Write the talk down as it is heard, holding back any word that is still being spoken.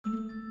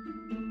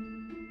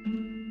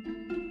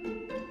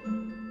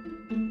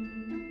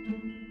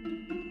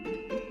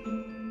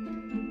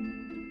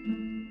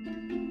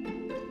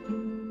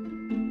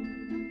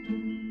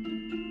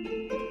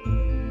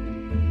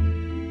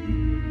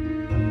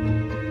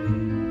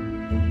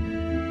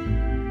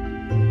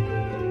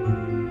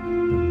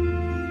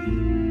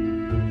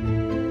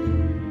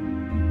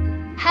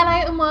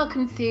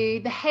welcome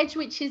to the Hedge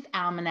Witch's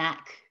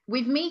Almanac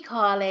with me,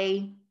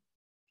 Carly.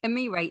 And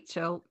me,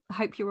 Rachel. I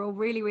hope you're all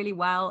really, really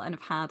well and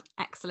have had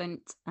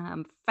excellent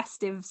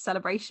festive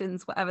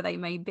celebrations, whatever they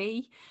may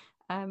be.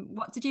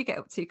 What did you get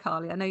up to,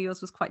 Carly? I know yours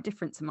was quite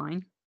different to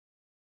mine.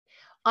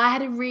 I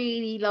had a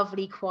really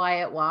lovely,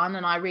 quiet one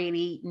and I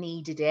really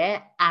needed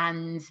it.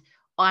 And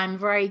I'm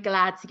very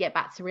glad to get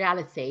back to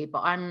reality,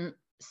 but I'm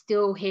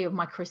still here with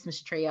my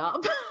Christmas tree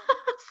up.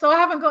 So I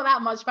haven't got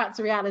that much back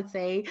to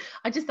reality.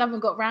 I just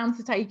haven't got round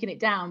to taking it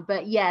down.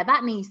 But yeah,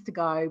 that needs to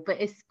go. But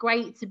it's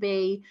great to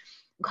be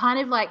kind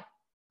of like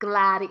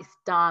glad it's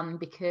done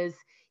because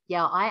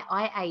yeah,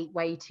 I ate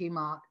way too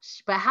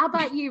much. But how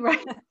about you, Ray?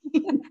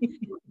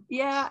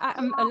 Yeah,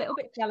 I'm a little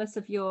bit jealous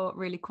of your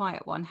really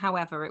quiet one.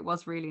 However, it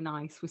was really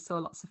nice. We saw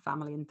lots of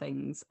family and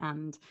things,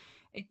 and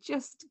it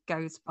just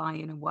goes by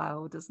in a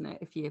whirl, doesn't it,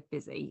 if you're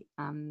busy?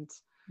 And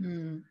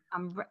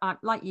I'm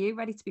like you,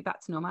 ready to be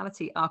back to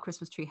normality. Our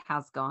Christmas tree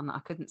has gone. I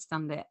couldn't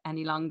stand it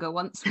any longer.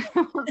 Once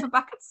we're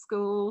back at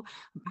school,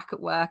 back at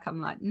work,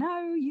 I'm like,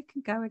 no, you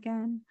can go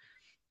again.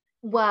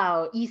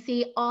 Well, you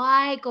see,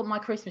 I got my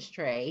Christmas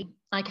tree.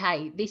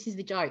 Okay, this is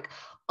the joke.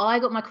 I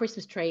got my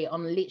Christmas tree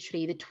on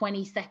literally the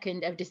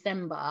 22nd of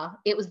December.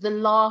 It was the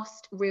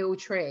last real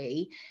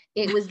tree.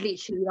 It was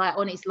literally like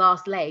on its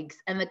last legs.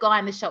 And the guy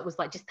in the shop was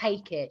like, just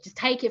take it. Just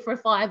take it for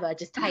 $5.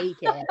 Just take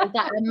it. It was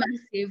like a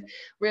massive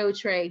real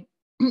tree.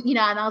 And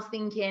I was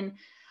thinking,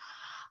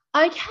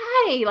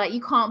 okay, like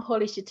you can't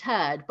polish a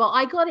turd, but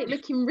I got it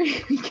looking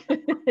really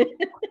good.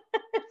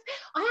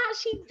 I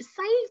actually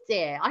saved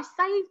it. I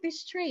saved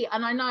this tree.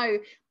 And I know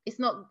it's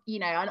not,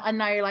 I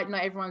know like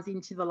not everyone's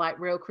into the like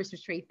real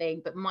Christmas tree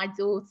thing, but my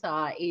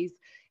daughter is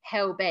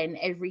hell bent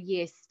every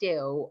year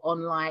still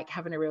on like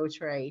having a real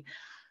tree.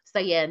 So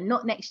yeah,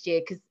 not next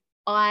year because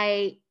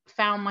I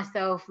found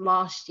myself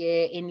last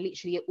year in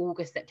literally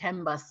August,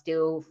 September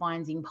still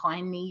finding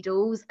pine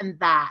needles, and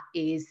that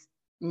is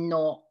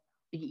not,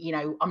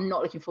 I'm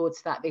not looking forward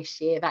to that this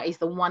year. That is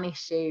the one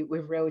issue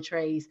with real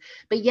trees.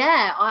 But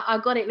yeah, I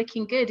got it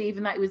looking good,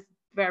 even though it was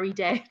very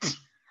dead.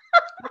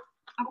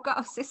 I've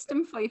got a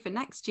system for you for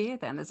next year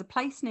then. There's a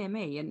place near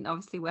me, and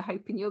obviously we're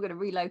hoping you're going to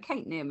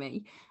relocate near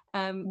me.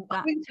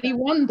 Hopefully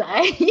one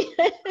day.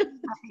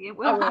 It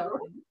will happen.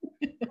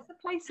 There's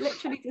a place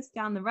literally just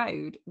down the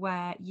road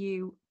where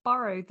you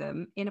borrow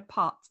them in a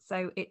pot.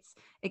 So it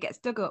gets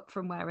dug up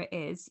from where it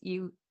is.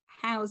 You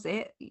house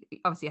it.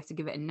 Obviously you have to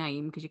give it a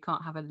name because you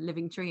can't have a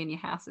living tree in your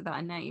house without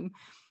a name.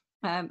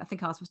 I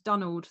think ours was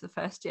Donald the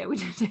first year we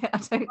did it. I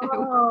don't know.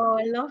 Oh,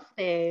 I love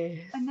this.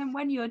 And then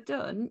when you're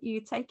done,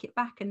 you take it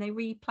back and they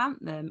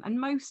replant them. And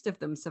most of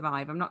them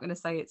survive. I'm not going to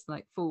say it's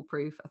like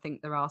foolproof. I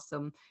think there are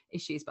some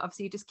issues, but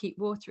obviously you just keep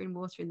watering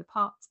the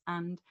pot.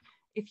 And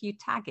if you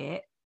tag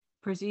it,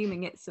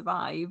 presuming it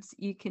survives,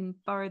 you can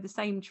borrow the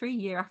same tree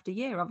year after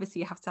year.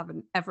 Obviously you have to have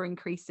an ever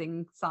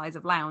increasing size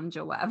of lounge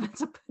or whatever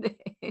to put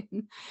it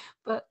in,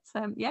 but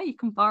yeah, you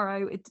can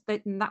borrow it,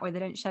 and that way they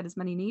don't shed as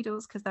many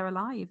needles because they're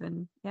alive,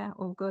 and yeah,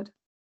 all good.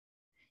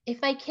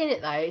 If they kill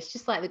it though, it's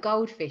just like the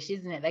goldfish,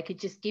 isn't it? They could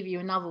just give you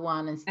another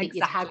one and stick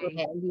your tag on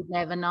it and you'd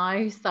never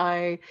know.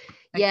 So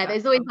yeah,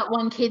 there's always that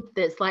one kid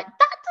that's like,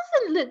 that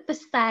doesn't look the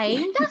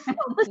same, that's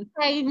not the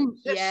same.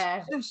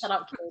 Yeah, shut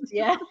up kids.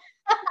 Yeah.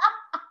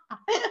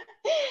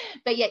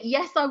 But yeah,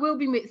 yes, I will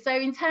be. So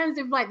in terms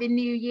of like the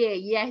new year,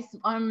 yes,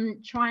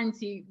 I'm trying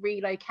to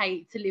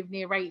relocate to live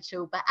near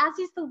Rachel, but as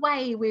is the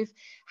way with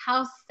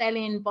house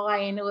selling,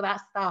 buying, all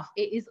that stuff,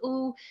 it is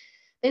all,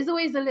 there's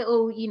always a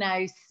little,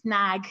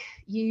 snag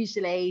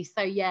usually.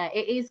 So yeah,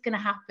 it is going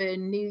to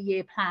happen, new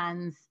year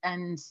plans,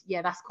 and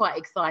yeah, that's quite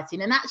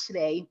exciting. And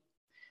actually,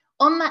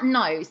 on that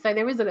note, so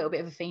there is a little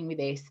bit of a theme with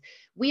this.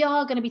 We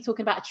are going to be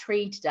talking about a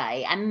tree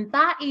today, and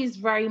that is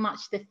very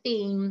much the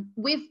theme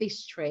with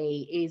this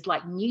tree, is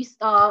like new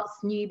starts,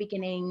 new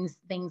beginnings,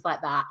 things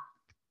like that.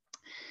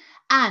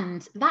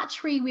 And that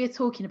tree we're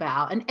talking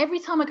about, and every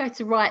time I go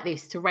to write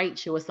this to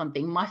Rachel or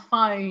something, my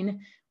phone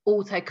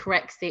auto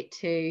corrects it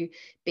to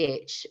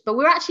Birch. But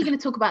we're actually going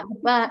to talk about the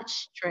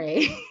birch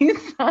tree.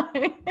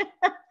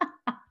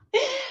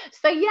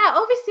 So yeah,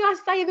 obviously I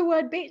say the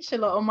word bitch a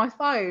lot on my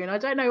phone. I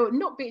don't know,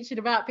 not bitching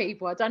about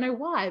people. I don't know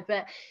why,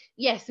 but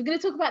yes, we're going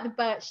to talk about the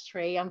birch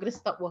tree. I'm going to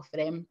stop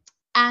waffling.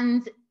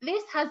 And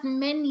this has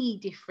many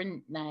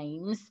different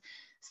names,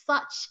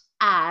 such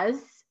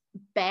as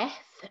Beth,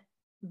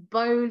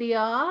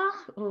 Bolia,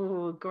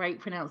 oh, great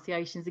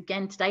pronunciations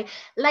again today,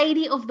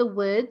 Lady of the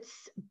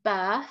Woods,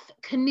 Birth,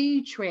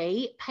 Canoe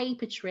Tree,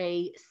 Paper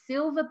Tree,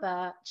 Silver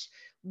Birch,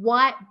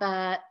 White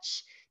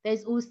Birch.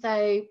 There's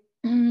also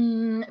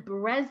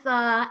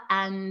Breza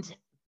and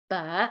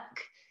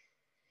Burke.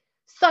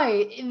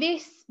 So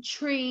this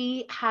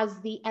tree has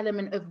the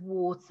element of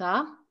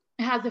water.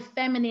 It has a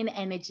feminine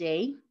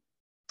energy.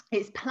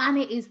 Its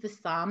planet is the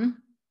sun.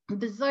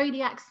 The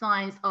zodiac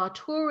signs are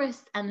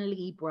Taurus and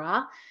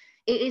Libra.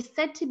 It is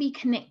said to be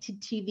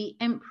connected to the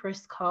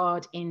Empress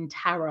card in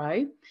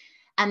tarot.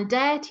 And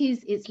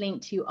deities it's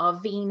linked to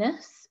are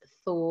Venus,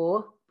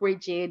 Thor,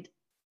 Bridget,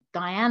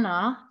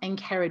 Diana, and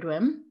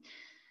Keridwen.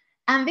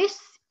 And this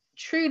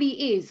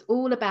truly is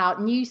all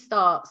about new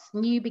starts,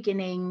 new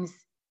beginnings,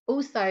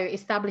 also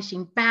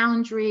establishing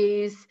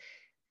boundaries,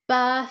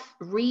 birth,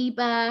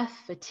 rebirth,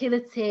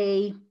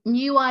 fertility,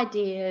 new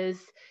ideas,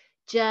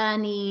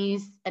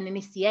 journeys, and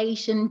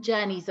initiation.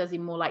 Journeys as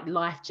in more like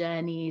life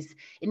journeys,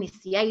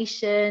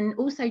 initiation,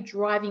 also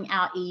driving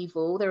out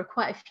evil. There are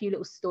quite a few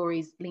little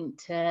stories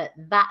linked to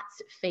that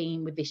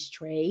theme with this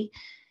tree.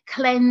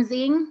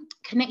 Cleansing,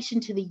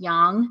 connection to the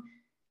young,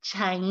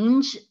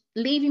 change,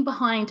 leaving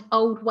behind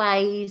old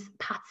ways,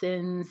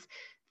 patterns,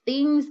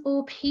 things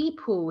or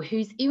people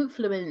whose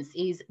influence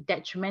is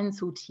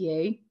detrimental to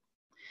you.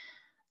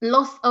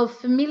 Loss of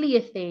familiar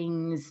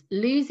things,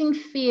 losing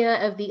fear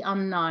of the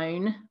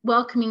unknown,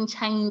 welcoming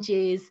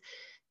changes,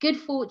 good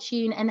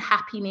fortune and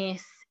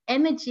happiness,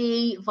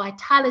 energy,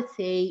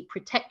 vitality,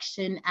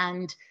 protection,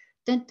 and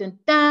dun, dun,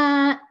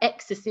 dun,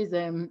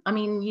 exorcism. I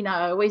mean, you know,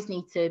 I always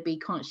need to be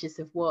conscious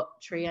of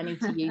what tree I need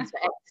to use for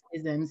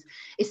exorcisms,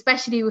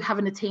 especially with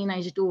having a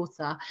teenage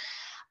daughter.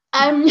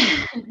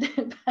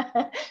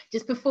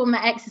 Just perform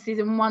the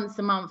exorcism once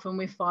a month and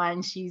we're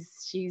fine.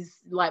 She's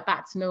like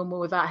back to normal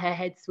without her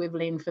head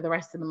swiveling for the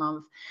rest of the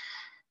month.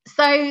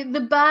 So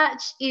the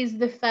birch is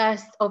the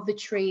first of the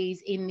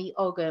trees in the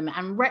Ogham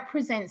and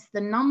represents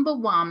the number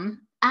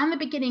one and the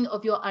beginning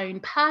of your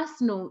own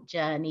personal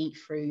journey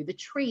through the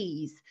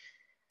trees.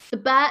 The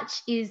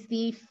birch is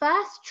the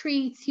first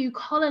tree to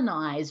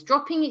colonize,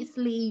 dropping its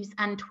leaves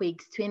and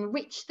twigs to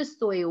enrich the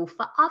soil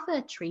for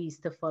other trees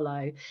to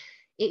follow.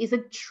 It is a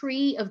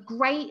tree of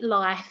great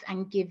life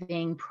and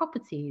giving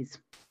properties.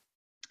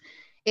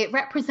 It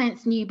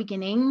represents new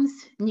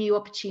beginnings, new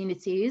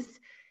opportunities,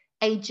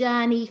 a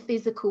journey,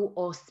 physical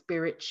or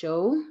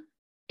spiritual.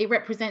 It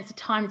represents a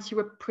time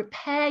to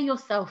prepare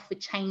yourself for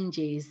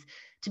changes.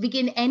 To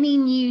begin any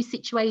new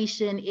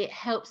situation, it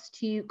helps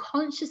to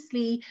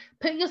consciously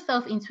put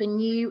yourself into a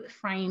new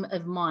frame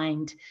of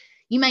mind.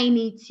 You may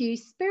need to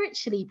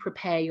spiritually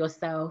prepare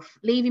yourself,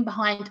 leaving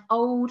behind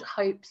old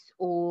hopes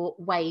or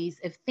ways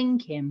of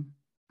thinking.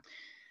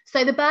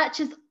 So the birch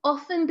has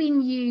often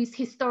been used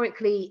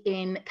historically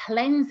in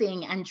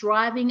cleansing and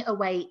driving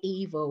away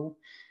evil.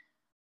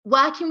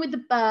 Working with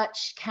the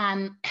birch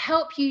can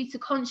help you to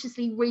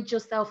consciously rid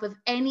yourself of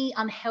any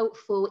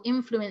unhelpful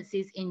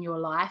influences in your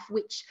life,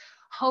 which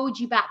hold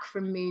you back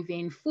from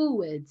moving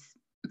forwards.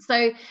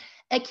 So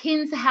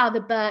akin to how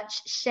the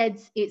birch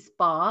sheds its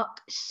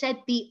bark, shed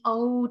the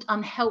old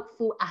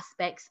unhelpful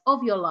aspects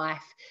of your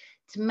life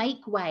to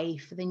make way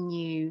for the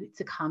new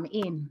to come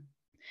in.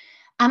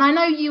 And I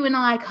know you and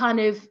I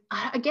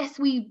I guess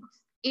we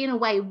in a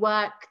way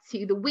work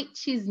to the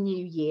witch's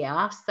new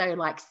year, so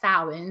like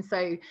Samhain,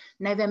 so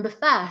November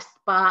 1st,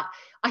 but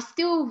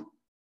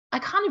I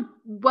kind of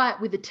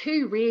work with the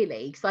two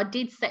really, because I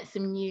did set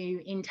some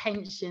new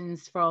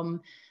intentions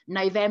from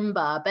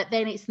November, but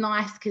then it's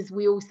nice because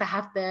we also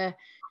have the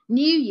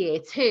new year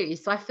too.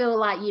 So I feel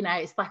like, you know,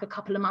 it's like a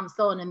couple of months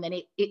on and then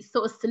it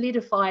sort of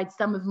solidified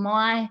some of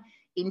my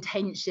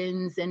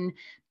intentions and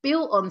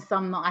built on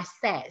some that I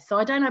set. So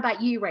I don't know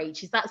about you,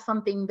 Rach, is that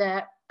something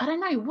that, I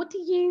don't know, what do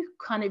you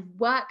kind of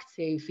work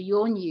to for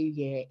your new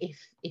year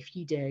if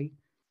you do?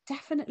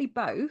 Definitely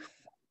both,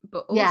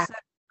 but Yeah. also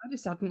I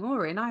just add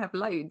more in. I have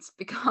loads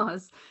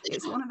because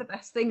it's one of the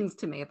best things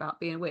to me about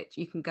being a witch.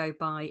 You can go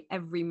by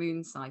every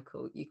moon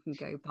cycle, you can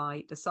go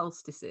by the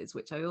solstices,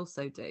 which I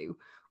also do,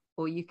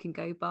 or you can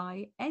go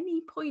by any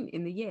point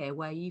in the year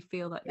where you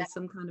feel like there's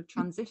some kind of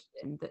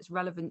transition that's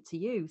relevant to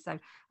you. So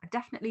I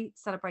definitely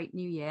celebrate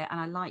New Year, and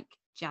I like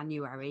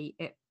January.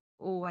 It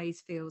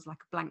always feels like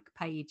a blank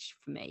page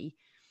for me.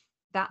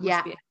 That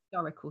must be a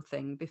historical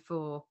thing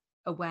before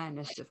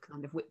awareness of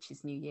kind of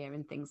witches' New Year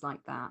and things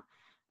like that.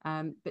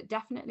 But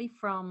definitely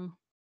from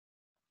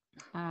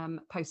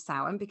post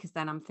Samhain, because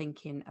then I'm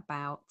thinking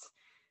about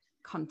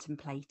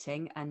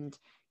contemplating and,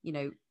 you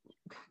know,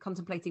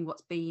 contemplating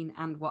what's been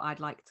and what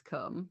I'd like to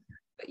come.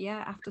 But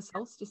yeah, after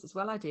solstice as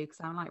well, I do, because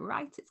I'm like,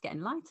 right, it's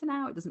getting lighter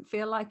now. It doesn't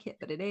feel like it,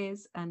 but it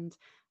is. And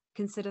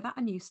consider that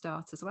a new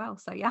start as well.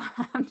 So yeah,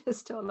 I'm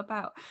just all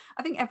about,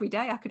 I think every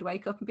day I could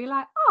wake up and be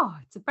like, oh,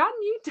 it's a brand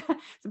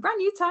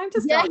new time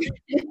to start.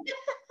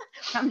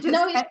 I'm just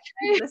no,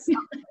 it's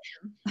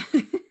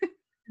true.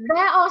 There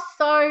are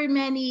so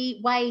many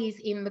ways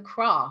in the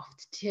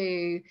craft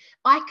because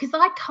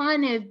I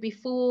kind of,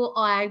 before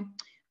I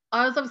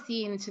was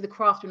obviously into the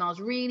craft when I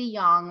was really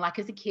young, like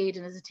as a kid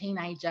and as a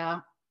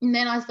teenager. And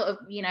then I sort of,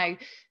 you know,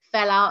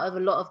 fell out of a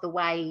lot of the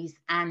ways,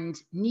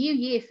 and New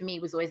Year for me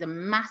was always a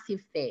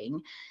massive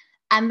thing.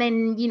 And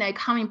then, you know,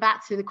 coming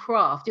back to the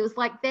craft, it was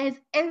like there's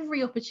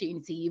every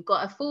opportunity. You've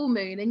got a full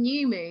moon, a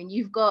new moon,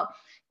 you've got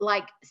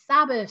like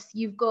Sabbaths,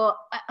 you've got,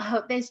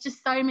 there's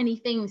just so many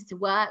things to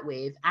work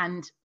with.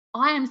 And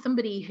I am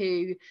somebody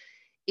who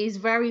is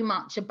very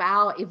much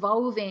about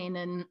evolving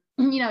and,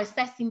 you know,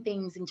 assessing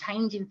things and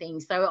changing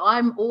things. So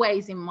I'm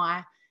always in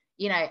my,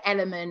 you know,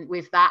 element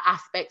with that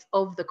aspect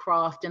of the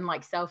craft and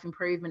like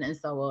self-improvement and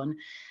so on.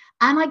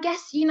 And I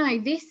guess, you know,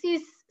 this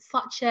is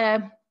such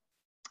a,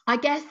 I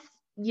guess,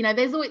 you know,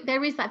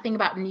 there is that thing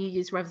about New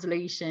Year's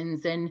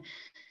resolutions, and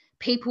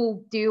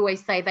people do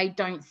always say they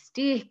don't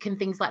stick and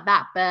things like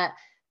that. But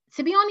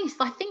to be honest,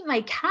 I think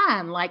they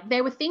can. Like,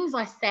 there were things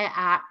I set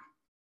at,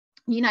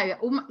 you know,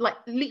 like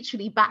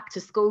literally back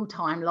to school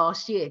time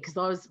last year, because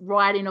I was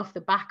riding off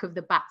the back of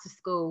the back to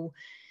school.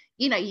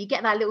 You know, you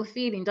get that little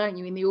feeling, don't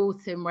you, in the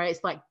autumn, where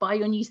it's like, buy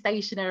your new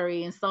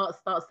stationery and start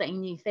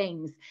setting new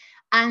things.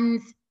 And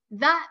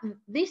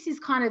this is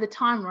kind of the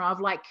time where I've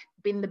like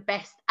been the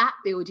best at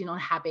building on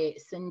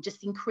habits and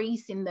just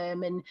increasing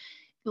them. And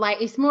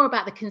like, it's more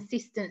about the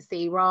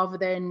consistency rather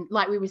than,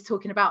 like we was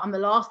talking about on the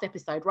last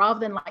episode, rather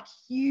than like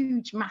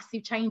huge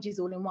massive changes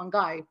all in one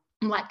go.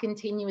 I'm like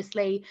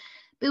continuously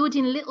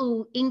building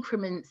little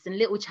increments and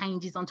little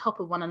changes on top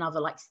of one another,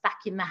 like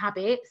stacking the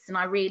habits. And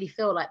I really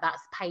feel like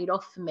that's paid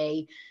off for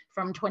me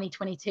from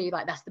 2022.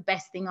 Like, that's the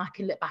best thing I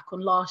can look back on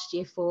last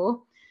year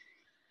for.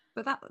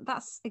 But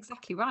that's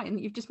exactly right. And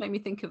you've just made me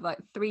think of like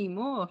 3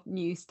 more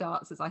new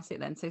starts as I sit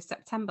then. So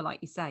September, like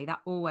you say, that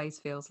always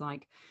feels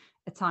like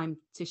a time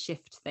to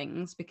shift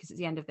things, because it's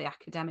the end of the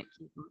academic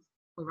year,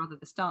 or rather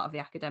the start of the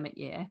academic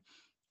year.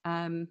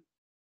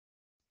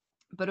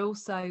 But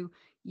also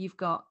you've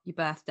got your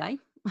birthday,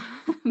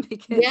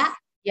 because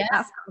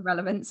that's got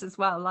relevance as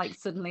well. Like,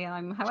 suddenly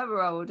I'm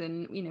however old,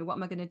 and, you know, what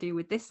am I going to do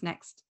with this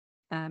next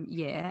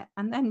year?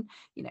 And then,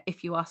 you know,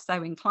 if you are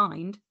so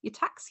inclined, your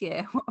tax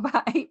year. What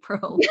about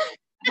April?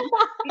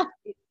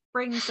 It's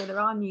spring, so there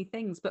are new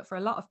things. But for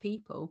a lot of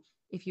people,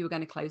 if you were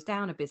going to close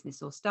down a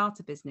business or start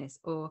a business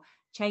or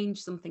change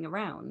something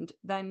around,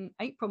 then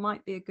April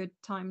might be a good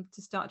time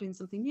to start doing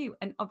something new.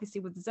 And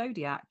obviously with the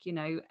zodiac, you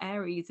know,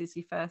 Aries is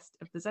your first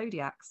of the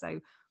zodiac, so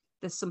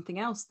there's something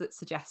else that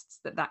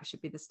suggests that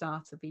should be the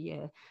start of a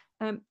year.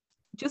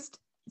 Just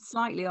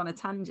slightly on a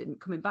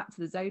tangent, coming back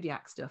to the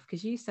zodiac stuff,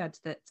 because you said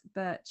that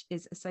Birch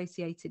is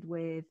associated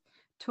with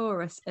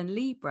Taurus and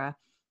Libra.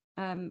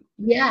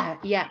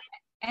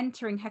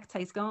 Entering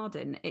Hecate's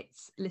garden,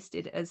 it's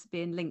listed as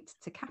being linked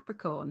to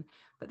Capricorn.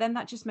 But then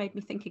that just made me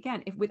think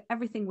again, if with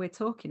everything we're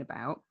talking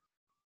about,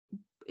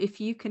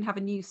 if you can have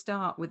a new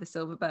start with a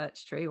silver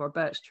birch tree or a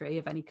birch tree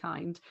of any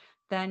kind,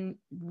 then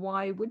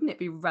why wouldn't it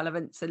be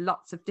relevant to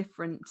lots of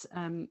different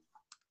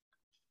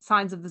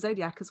signs of the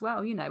zodiac as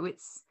well? You know, it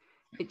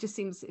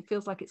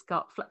feels like it's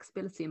got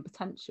flexibility and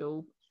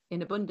potential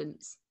in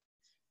abundance.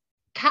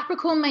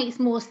 Capricorn makes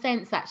more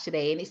sense,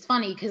 actually. And it's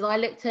funny because I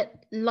looked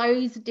at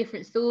loads of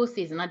different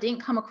sources and I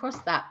didn't come across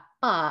that.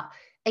 But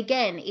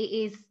again,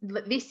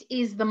 this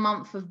is the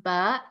month of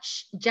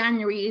Birch.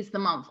 January is the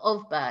month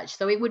of Birch.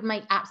 So it would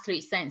make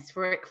absolute sense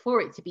for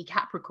it to be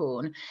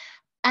Capricorn.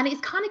 And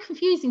it's kind of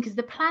confusing because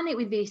the planet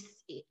with this,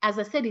 as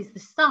I said, is the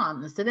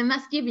sun. So then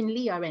that's giving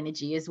Leo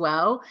energy as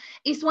well.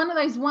 It's one of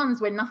those ones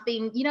where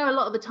nothing, you know, a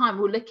lot of the time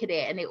we'll look at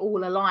it and it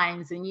all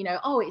aligns and, you know,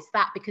 oh, it's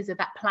that because of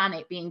that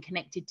planet being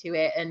connected to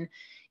it. And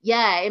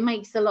yeah, it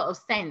makes a lot of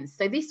sense.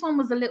 So this one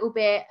was a little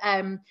bit,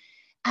 and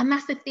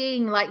that's the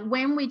thing, like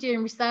when we're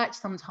doing research,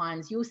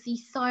 sometimes you'll see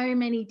so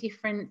many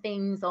different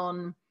things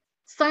on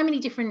so many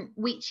different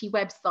witchy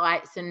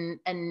websites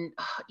and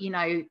you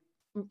know,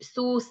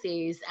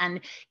 sources, and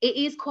it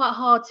is quite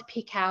hard to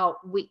pick out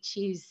which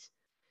is,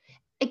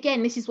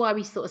 again, this is why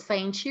we sort of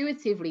say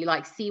intuitively,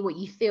 like, see what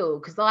you feel,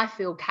 because I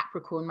feel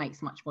Capricorn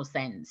makes much more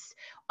sense.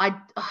 I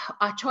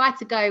try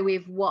to go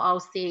with what I'll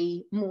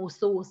see more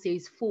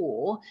sources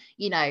for,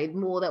 you know,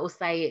 more that will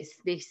say it's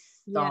this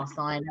star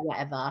sign or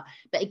whatever.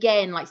 But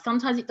again, like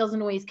sometimes it doesn't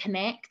always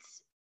connect.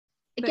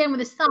 Again, with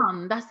the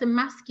sun, that's the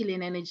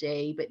masculine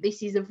energy, but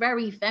this is a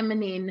very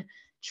feminine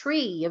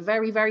tree, a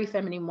very, very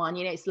feminine one,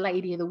 you know, it's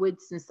Lady of the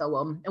Woods and so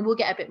on, and we'll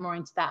get a bit more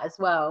into that as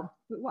well.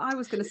 But what I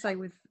was going to say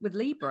with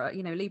Libra,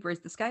 you know, Libra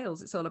is the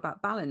scales, it's all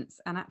about balance.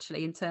 And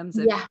actually in terms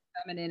of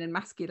feminine and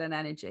masculine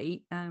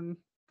energy,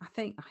 I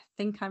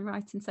think I'm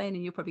right in saying,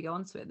 and you'll probably go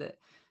on to it, that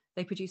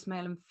they produce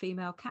male and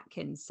female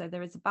catkins, so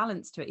there is a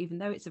balance to it, even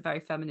though it's a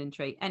very feminine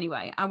tree.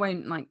 Anyway, I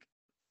won't like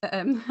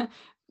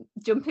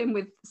jump in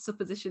with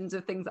suppositions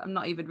of things that I'm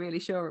not even really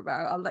sure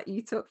about. I'll let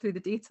you talk through the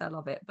detail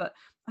of it, but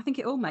I think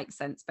it all makes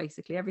sense.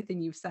 Basically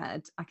everything you've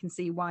said, I can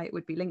see why it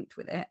would be linked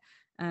with it,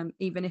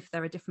 even if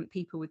there are different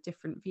people with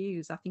different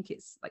views. I think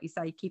it's, like you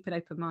say, keep an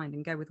open mind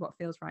and go with what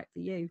feels right for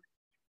you.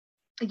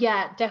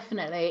 Yeah,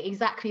 definitely,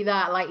 exactly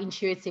that. Like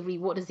intuitively,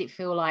 what does it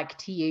feel like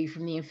to you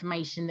from the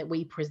information that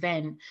we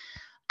present?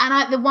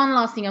 And the one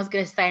last thing I was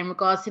going to say in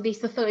regards to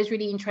this, I thought it was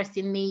really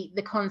interesting,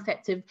 the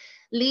concept of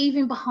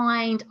leaving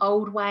behind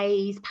old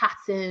ways,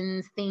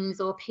 patterns, things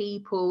or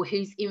people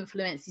whose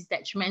influence is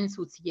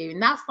detrimental to you.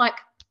 And that's like,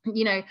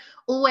 you know,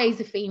 always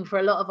a theme for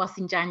a lot of us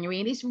in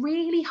January. And it's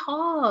really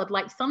hard.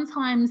 Like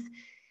sometimes,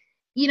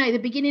 you know, the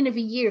beginning of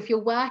a year, if you're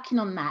working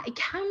on that, it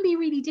can be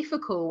really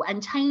difficult.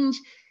 And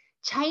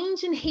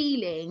change and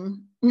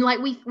healing, like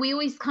we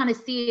always kind of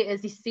see it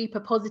as this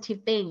super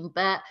positive thing,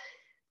 but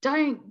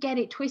don't get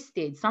it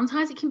twisted.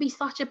 Sometimes it can be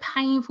such a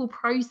painful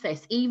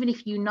process, even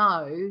if you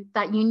know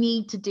that you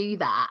need to do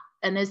that.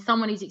 And as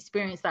someone who's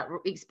experienced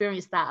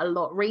that a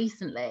lot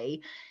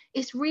recently,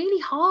 it's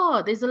really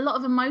hard. There's a lot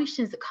of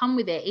emotions that come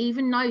with it,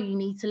 even though you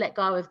need to let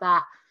go of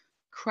that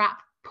crap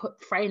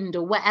friend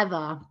or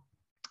whatever.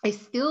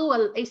 it's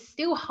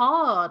still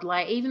hard.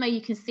 Like, even though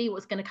you can see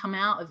what's going to come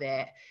out of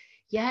it,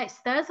 yeah, it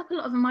stirs up a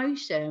lot of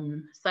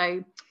emotion.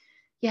 So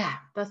yeah,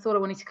 that's all I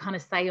wanted to kind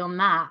of say on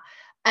that.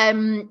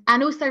 And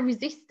also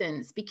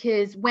resistance,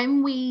 because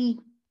when we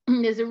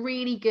there's a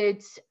really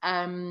good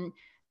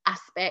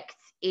aspect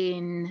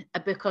in a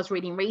book I was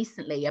reading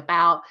recently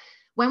about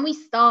when we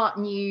start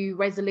new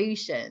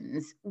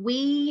resolutions,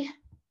 we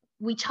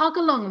chug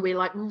along, we're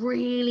like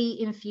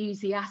really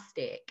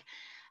enthusiastic,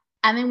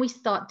 and then we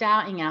start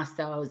doubting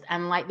ourselves,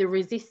 and like the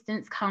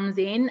resistance comes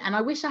in. And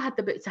I wish I had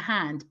the book to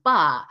hand,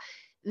 but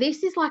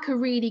this is like a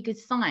really good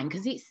sign,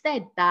 because it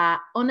said that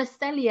on a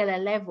cellular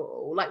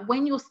level, like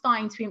when you're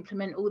starting to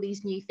implement all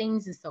these new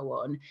things and so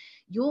on,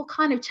 you're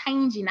kind of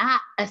changing at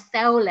a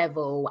cell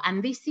level.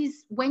 And this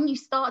is when you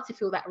start to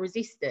feel that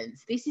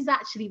resistance. This is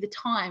actually the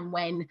time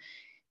when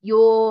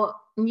your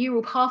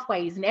neural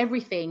pathways and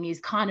everything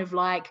is kind of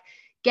like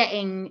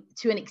getting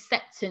to an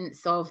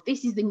acceptance of,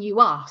 this is the new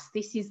us,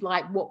 this is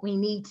like what we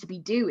need to be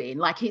doing.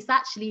 Like, it's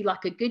actually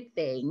like a good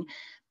thing.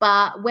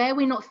 But where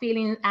we're not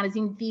feeling as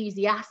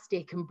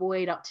enthusiastic and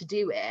buoyed up to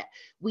do it,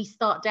 we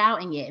start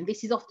doubting it. And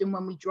this is often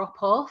when we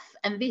drop off.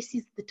 And this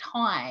is the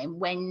time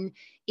when,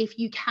 if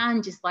you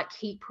can just like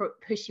keep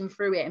pushing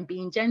through it and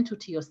being gentle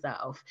to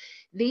yourself,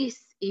 this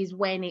is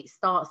when it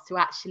starts to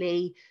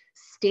actually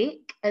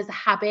stick as a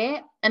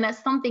habit. And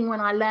that's something,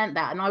 when I learned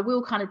that, and I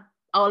will kind of,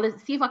 I'll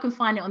see if I can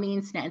find it on the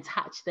internet and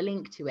attach the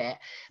link to it.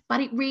 But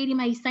it really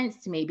made sense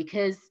to me,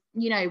 because,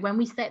 you know, when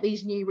we set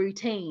these new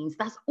routines,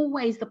 that's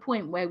always the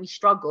point where we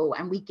struggle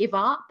and we give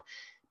up.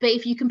 But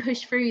if you can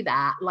push through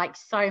that, like,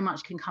 so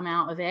much can come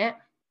out of it.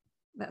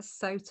 That's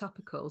so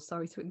topical.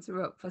 Sorry to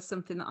interrupt, for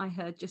something that I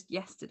heard just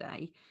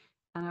yesterday.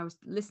 And I was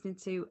listening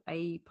to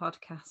a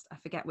podcast, I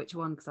forget which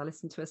one, because I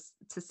listened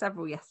to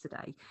several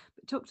yesterday,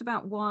 but talked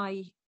about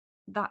why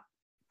that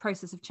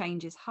process of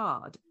change is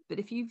hard. But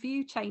if you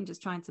view change as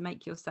trying to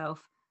make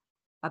yourself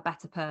a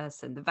better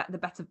person,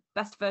 the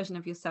best version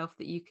of yourself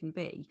that you can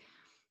be,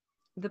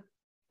 the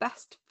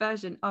best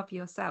version of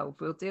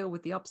yourself will deal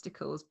with the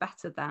obstacles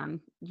better than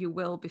you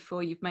will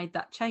before you've made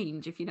that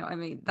change, if you know what I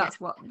mean. That's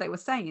what they were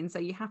saying. So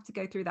you have to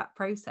go through that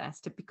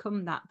process to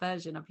become that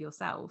version of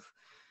yourself.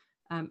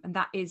 And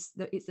that is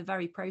it's the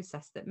very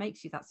process that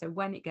makes you that. So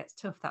when it gets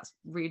tough, that's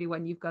really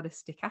when you've got to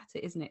stick at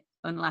it, isn't it?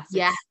 Unless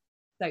it's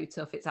so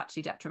tough it's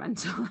actually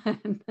detrimental.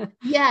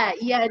 Yeah,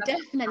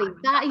 definitely.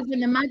 That is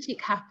when the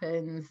magic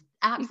happens.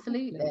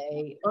 Absolutely.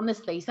 Exactly.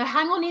 Honestly. So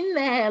hang on in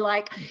there.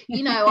 Like,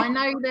 you know, I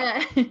know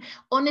that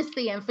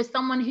honestly, and for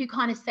someone who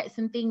kind of set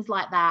some things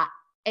like that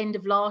end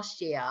of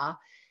last year,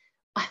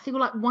 I feel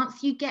like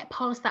once you get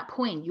past that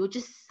point, you're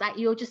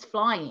just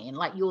flying,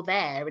 like you're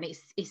there, and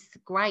it's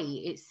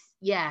great.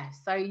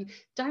 So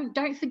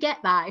don't forget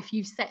that if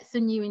you've set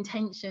some new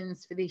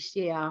intentions for this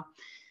year.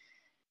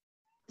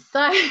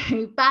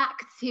 So back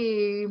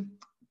to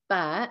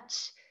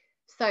Birch.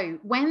 So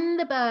when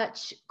the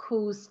Birch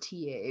calls to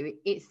you,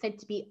 it's said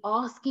to be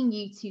asking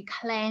you to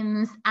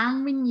cleanse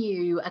and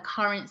renew a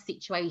current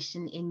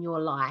situation in your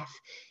life.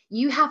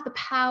 You have the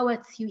power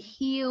to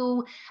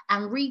heal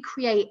and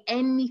recreate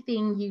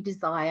anything you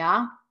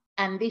desire.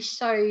 And this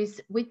shows,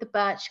 with the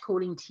Birch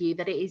calling to you,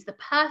 that it is the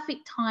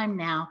perfect time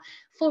now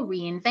for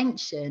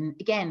reinvention.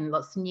 Again,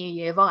 lots of New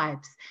Year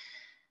vibes.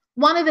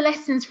 One of the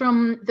lessons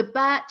from the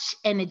Birch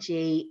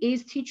energy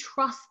is to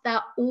trust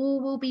that all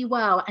will be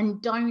well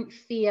and don't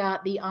fear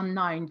the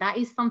unknown. That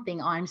is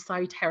something I'm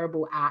so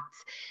terrible at.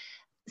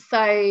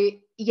 So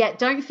yeah,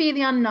 don't fear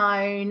the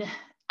unknown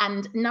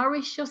and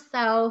nourish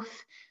yourself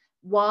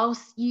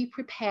whilst you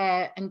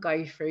prepare and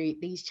go through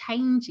these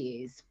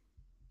changes.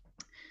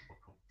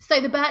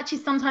 So the birch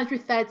is sometimes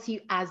referred to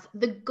as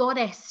the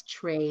goddess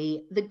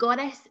tree. The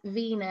goddess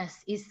Venus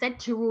is said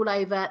to rule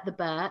over the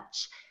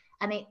birch,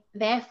 and it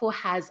therefore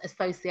has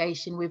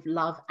association with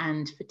love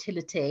and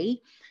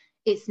fertility.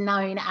 It's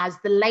known as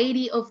the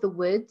Lady of the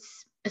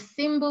Woods, a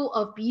symbol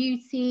of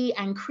beauty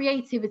and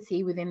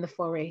creativity within the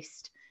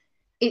forest.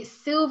 Its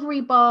silvery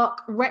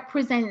bark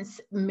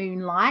represents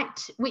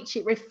moonlight, which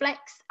it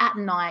reflects at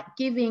night,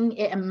 giving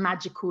it a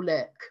magical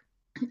look.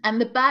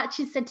 And the birch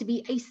is said to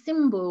be a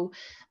symbol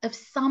of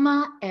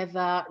summer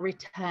ever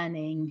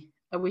returning.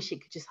 I wish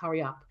it could just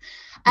hurry up.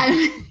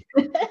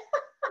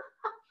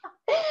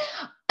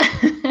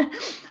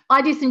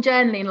 I did some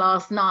journaling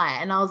last night,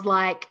 and I was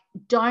like,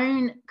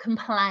 don't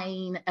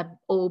complain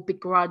or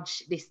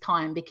begrudge this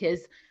time,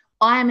 because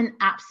I am an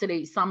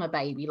absolute summer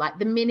baby. Like,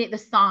 the minute the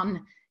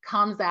sun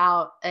comes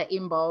out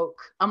in bulk,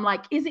 I'm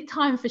like, is it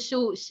time for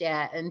shorts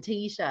yet and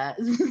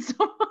t-shirts?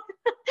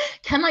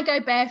 Can I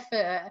go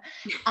barefoot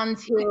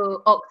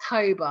until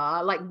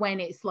October? Like, when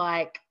it's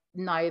like,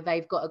 no,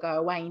 they've got to go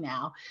away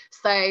now.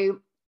 So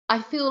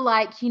I feel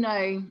like, you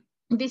know,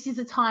 this is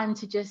a time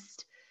to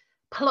just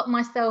plop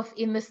myself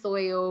in the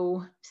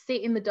soil,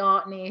 sit in the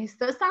darkness.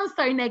 That sounds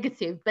so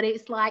negative, but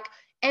it's like,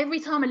 every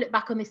time I look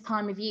back on this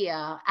time of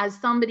year, as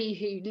somebody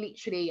who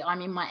literally,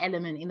 I'm in my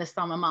element in the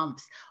summer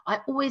months, I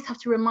always have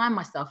to remind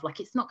myself, like,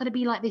 it's not going to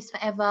be like this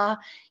forever.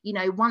 You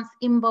know, once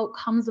Imbolc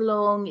comes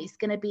along, it's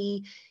going to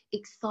be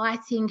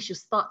exciting. You'll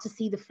start to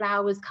see the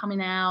flowers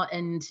coming out,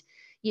 and,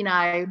 you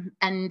know,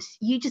 and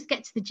you just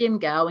get to the gym,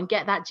 girl, and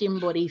get that gym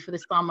body for the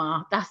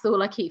summer. That's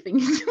all I keep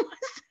thinking to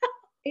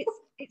myself.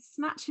 It's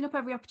snatching up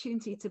every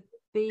opportunity to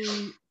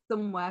be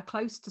somewhere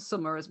close to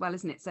summer as well,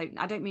 isn't it? So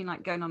I don't mean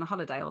like going on a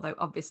holiday, although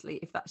obviously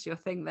if that's your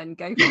thing, then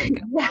go for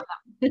it.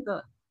 Yeah.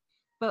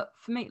 But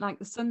for me, like,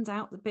 the sun's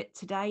out a bit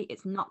today,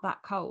 it's not that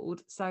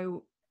cold,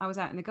 so I was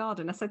out in the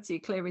garden. I said to you,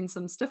 clearing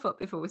some stuff up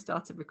before we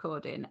started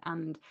recording,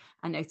 and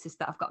I noticed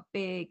that I've got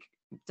big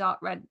dark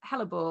red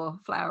hellebore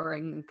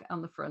flowering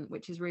on the front,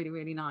 which is really,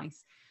 really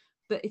nice.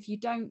 But if you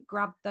don't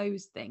grab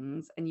those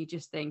things and you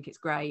just think it's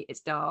great,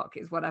 it's dark,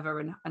 it's whatever,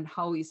 and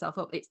hold yourself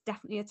up, it's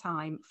definitely a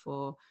time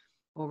for,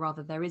 or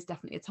rather there is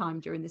definitely a time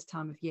during this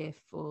time of year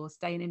for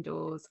staying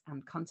indoors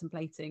and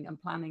contemplating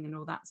and planning and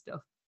all that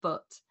stuff.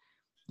 But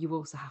you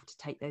also have to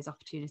take those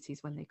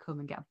opportunities when they come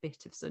and get a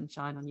bit of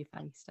sunshine on your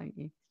face, don't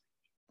you?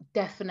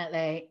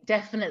 Definitely.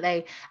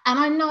 And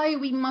I know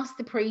we must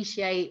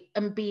appreciate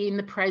and be in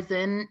the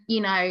present.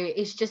 You know,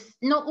 it's just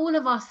not all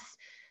of us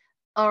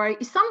are.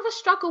 Some of us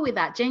struggle with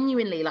that,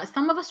 genuinely. Like,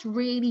 some of us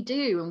really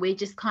do, and we're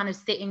just kind of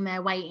sitting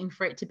there waiting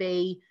for it to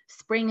be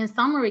spring and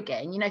summer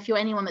again. You know, if you're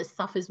anyone that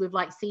suffers with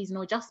like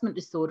seasonal adjustment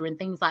disorder and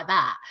things like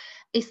that,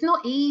 it's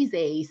not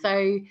easy.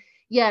 So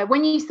yeah,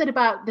 when you said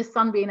about the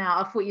sun being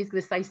out, I thought you was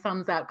going to say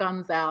sun's out,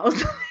 guns out.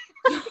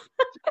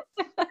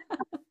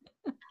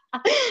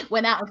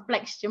 Went out and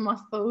flexed your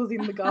muscles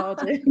in the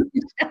garden.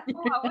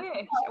 Oh,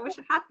 I wish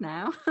I had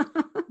now. I'll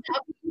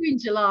be in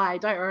July,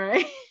 don't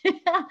worry.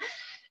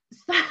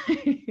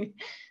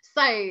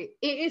 So it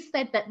is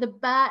said that the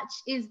birch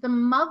is the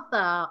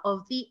mother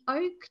of the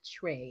oak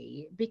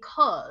tree,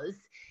 because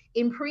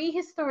in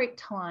prehistoric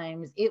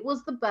times, it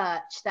was the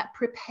birch that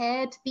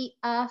prepared the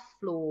earth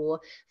floor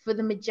for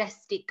the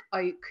majestic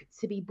oak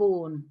to be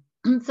born.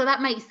 So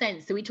that makes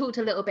sense. So we talked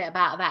a little bit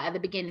about that at the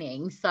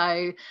beginning.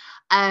 So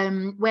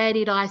where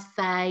did I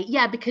say?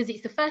 Yeah, because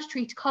it's the first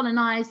tree to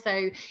colonize.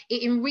 So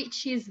it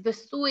enriches the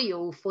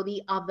soil for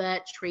the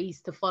other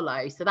trees to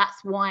follow. So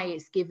that's why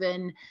it's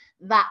given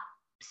that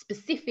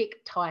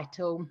specific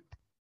title.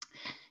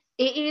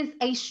 It is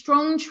a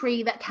strong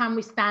tree that can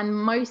withstand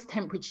most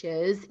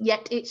temperatures,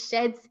 yet it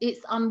sheds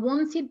its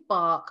unwanted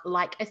bark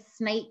like a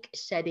snake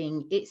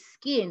shedding its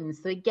skin.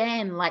 So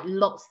again, like,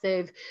 lots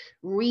of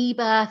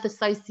rebirth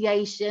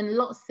association,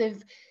 lots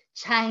of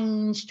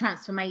change,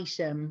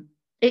 transformation.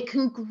 It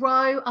can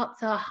grow up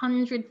to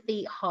 100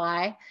 feet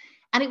high,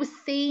 and it was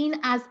seen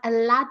as a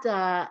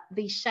ladder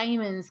the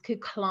shamans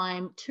could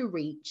climb to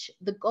reach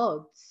the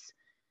gods.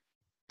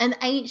 An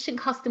ancient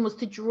custom was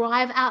to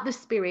drive out the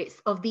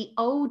spirits of the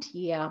old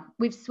year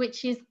with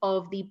switches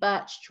of the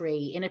birch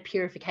tree in a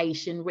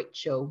purification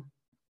ritual.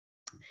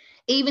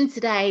 Even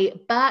today,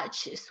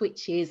 birch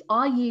switches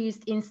are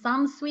used in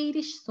some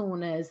Swedish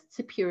saunas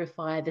to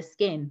purify the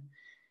skin.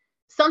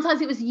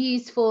 Sometimes it was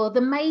used for the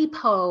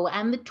maypole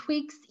and the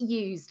twigs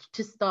used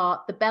to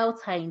start the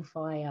Beltane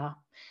fire.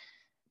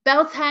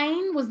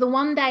 Beltane was the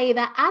one day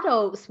that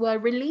adults were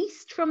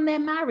released from their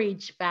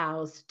marriage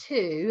vows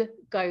to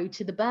go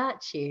to the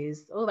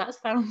birches. Oh, that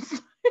sounds...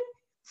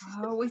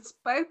 Oh, we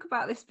spoke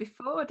about this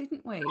before,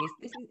 didn't we?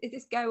 Is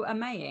this go a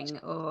maying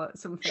or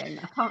something?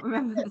 I can't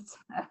remember the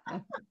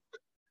term.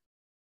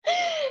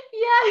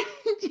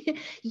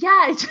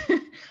 Yeah,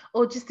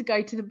 or just to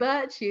go to the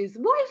birches.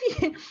 What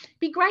if you...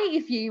 Be great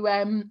if you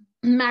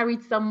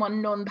married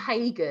someone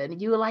non-pagan.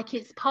 You were like,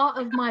 it's part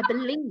of my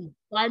belief.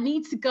 I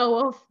need to go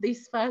off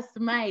this 1st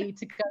of May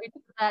to go to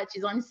the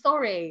birches. I'm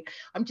sorry.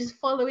 I'm just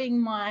following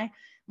my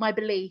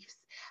beliefs.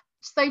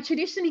 So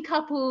traditionally,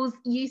 couples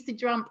used to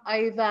jump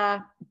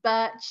over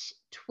birch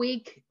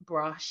twig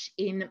brush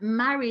in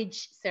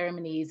marriage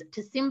ceremonies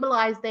to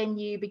symbolize their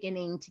new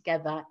beginning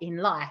together in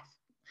life.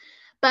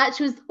 Birch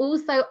was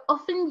also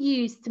often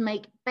used to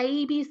make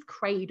babies'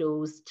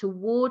 cradles to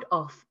ward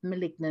off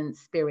malignant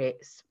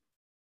spirits.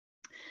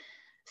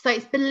 So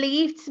it's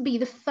believed to be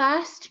the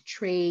first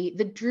tree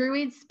the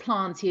Druids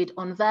planted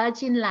on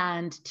virgin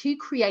land to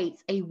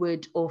create a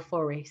wood or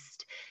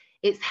forest.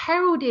 It's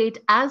heralded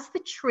as the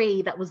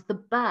tree that was the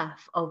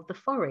birth of the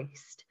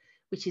forest,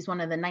 which is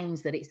one of the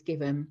names that it's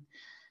given.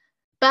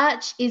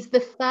 Birch is the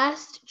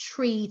first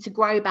tree to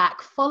grow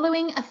back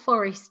following a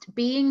forest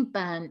being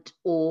burnt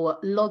or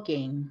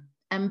logging.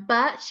 And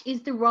birch is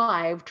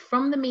derived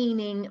from the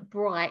meaning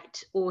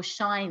bright or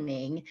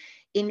shining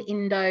in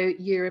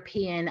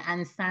Indo-European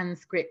and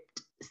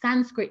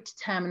Sanskrit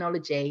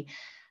terminology.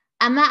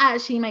 And that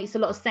actually makes a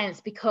lot of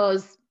sense,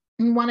 because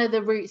one of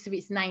the roots of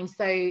its name,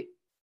 so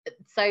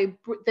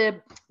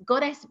the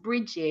goddess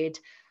Brigid,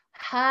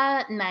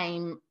 her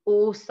name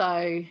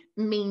also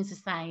means the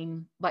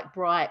same, like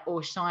bright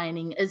or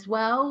shining as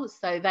well.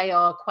 So they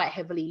are quite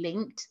heavily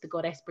linked, the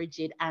goddess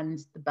Brigid and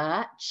the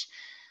birch.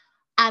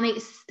 And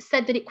it's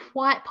said that it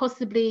quite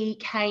possibly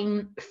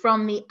came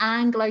from the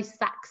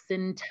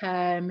Anglo-Saxon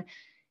term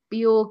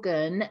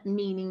Bjorgen,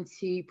 meaning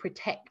to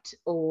protect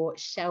or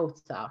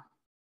shelter.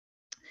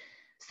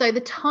 So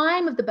the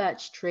time of the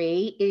birch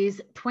tree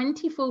is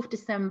 24th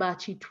December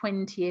to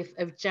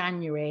 20th of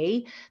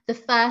January, the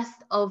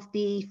first of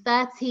the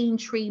 13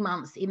 tree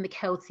months in the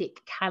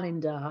Celtic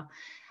calendar.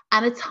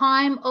 And a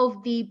time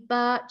of the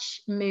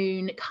birch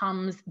moon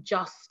comes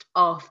just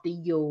after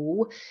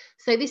Yule.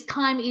 So this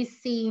time is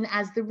seen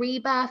as the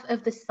rebirth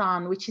of the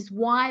sun, which is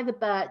why the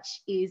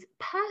birch is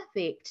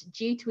perfect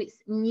due to its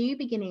new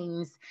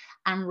beginnings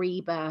and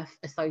rebirth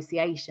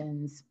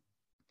associations.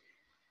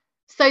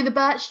 So the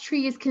birch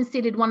tree is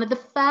considered one of the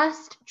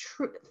first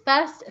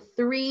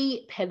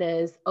three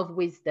pillars of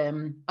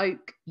wisdom,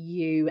 oak,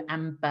 yew,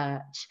 and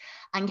birch,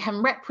 and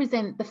can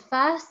represent the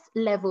first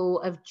level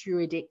of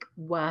druidic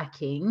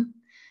working.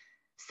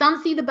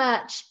 Some see the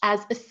birch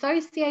as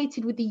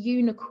associated with the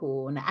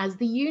unicorn, as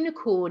the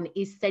unicorn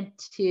is said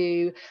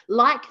to,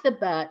 like the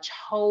birch,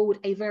 hold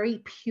a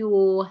very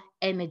pure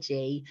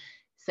energy.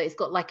 So it's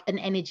got like an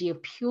energy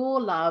of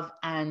pure love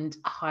and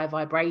high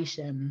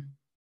vibration.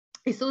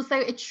 It's also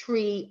a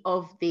tree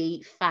of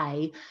the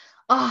Fae.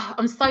 Oh,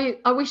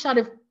 I wish I'd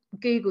have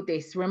Googled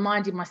this,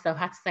 reminded myself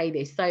how to say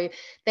this. So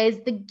there's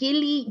the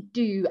Gilly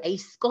Dhu, a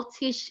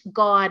Scottish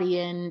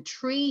guardian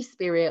tree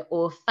spirit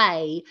or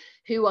Fae,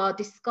 who are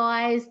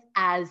disguised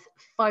as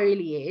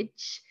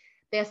foliage.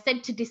 They're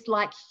said to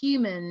dislike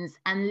humans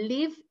and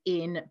live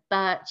in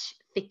birch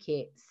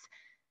thickets.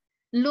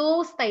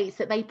 Law states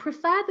that they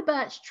prefer the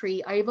birch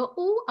tree over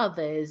all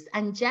others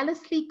and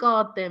jealously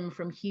guard them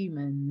from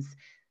humans.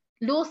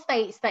 Law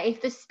states that if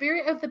the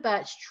spirit of the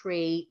birch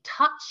tree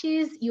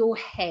touches your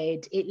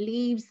head, it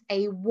leaves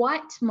a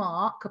white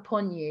mark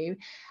upon you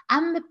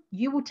and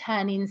you will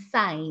turn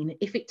insane.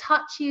 If it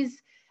touches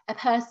a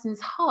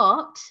person's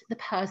heart, the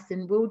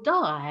person will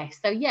die.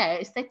 So yeah,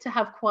 it's said to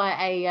have quite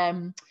a,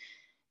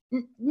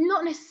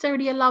 not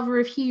necessarily a lover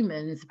of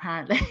humans,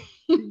 apparently.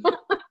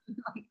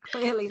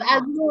 Clearly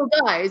not. As law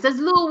goes, as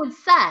law would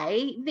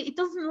say, it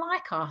doesn't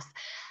like us.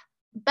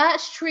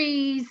 Birch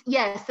trees,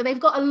 yeah, so they've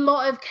got a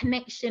lot of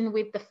connection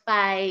with the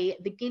Fae.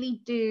 The Gilly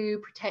Dhu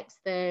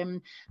protects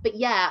them. But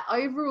yeah,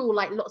 overall,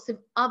 like lots of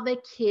other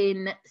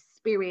kin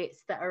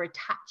spirits that are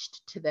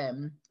attached to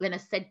them and are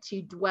said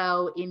to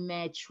dwell in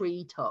their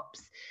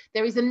treetops.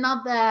 There is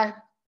another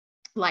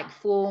like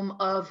form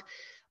of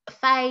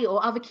Fae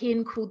or other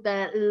kin called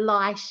the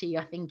Lyshi,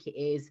 I think it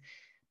is.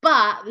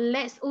 But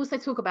let's also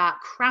talk about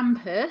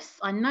Krampus.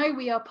 I know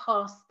we are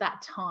past that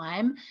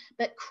time,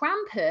 but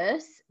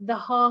Krampus, the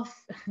half,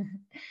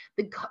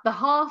 the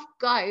half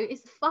goat,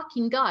 it's a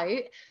fucking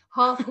goat,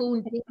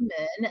 half-horned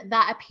demon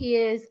that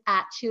appears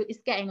at,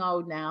 it's getting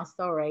old now,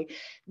 sorry.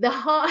 The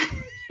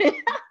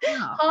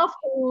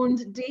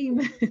half-horned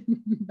demon,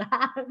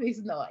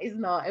 it's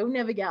not, it'll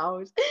never get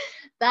old.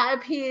 That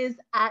appears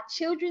at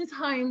children's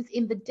homes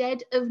in the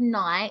dead of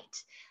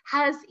night,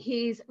 has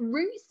his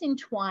roots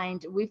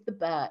entwined with the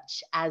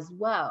birch as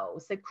well.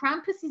 So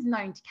Krampus is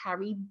known to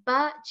carry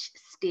birch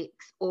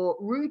sticks or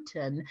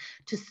rooten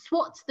to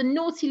swat the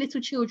naughty little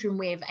children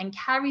with, and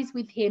carries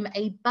with him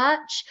a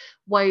birch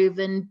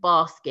woven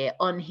basket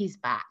on his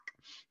back.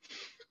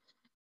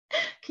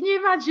 Can you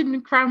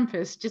imagine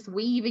Krampus just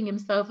weaving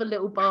himself a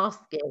little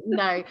basket?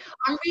 No,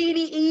 I'm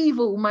really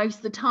evil most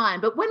of the time,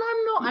 but when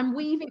I'm not, I'm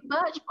weaving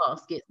birch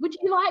baskets. Would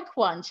you like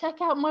one? Check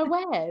out my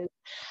wares.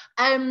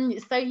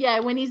 So yeah,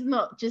 when he's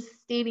not just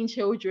stealing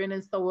children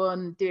and so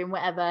on, doing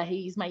whatever,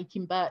 he's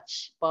making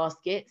birch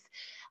baskets.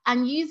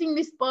 And using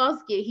this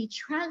basket, he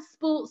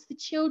transports the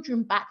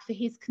children back for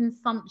his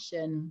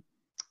consumption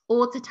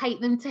or to take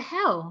them to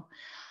hell.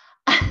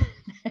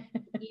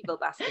 Evil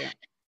basket.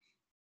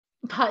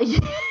 But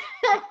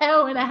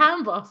hell in a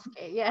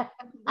handbasket, yeah.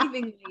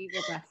 Leaving the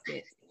evil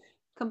basket.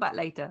 Come back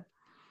later.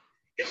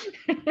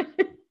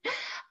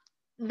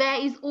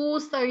 There is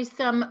also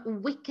some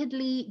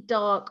wickedly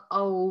dark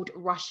old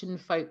Russian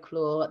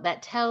folklore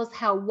that tells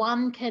how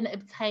one can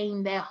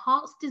obtain their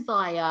heart's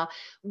desire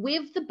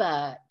with the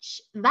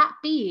birch, that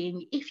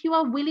being if you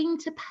are willing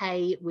to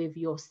pay with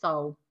your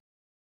soul.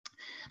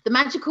 The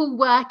magical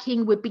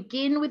working would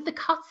begin with the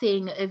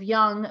cutting of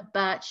young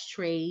birch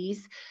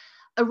trees,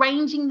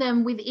 arranging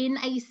them within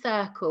a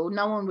circle.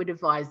 No one would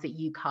advise that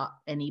you cut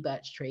any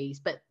birch trees,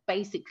 but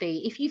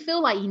basically, if you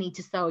feel like you need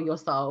to sell your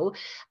soul,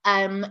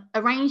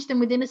 arrange them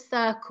within a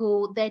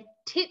circle. Their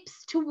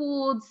tips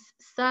towards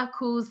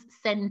circle's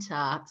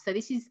center. So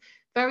this is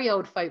very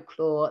old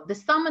folklore. The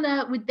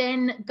summoner would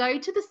then go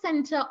to the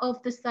center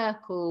of the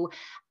circle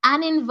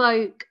and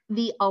invoke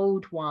the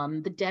old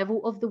one, the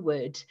devil of the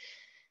wood.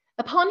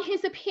 Upon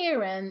his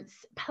appearance,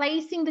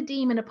 placing the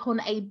demon upon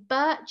a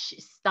birch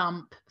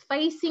stump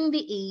facing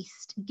the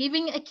east,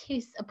 giving a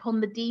kiss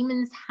upon the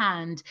demon's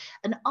hand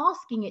and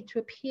asking it to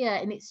appear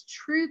in its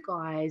true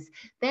guise,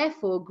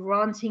 therefore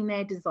granting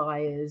their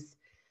desires.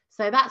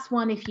 So that's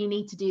one if you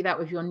need to do that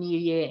with your New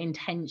Year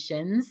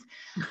intentions.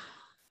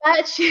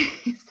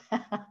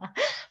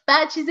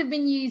 Birches have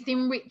been used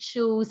in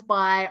rituals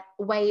by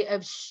way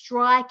of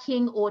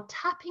striking or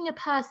tapping a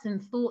person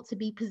thought to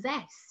be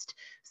possessed.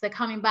 So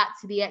coming back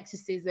to the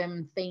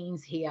exorcism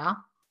themes here.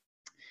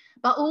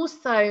 but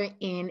also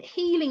in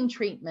healing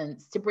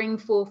treatments to bring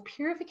forth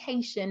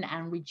purification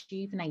and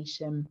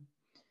rejuvenation.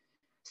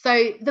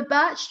 So the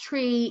birch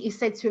tree is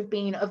said to have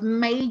been of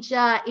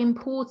major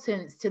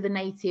importance to the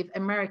Native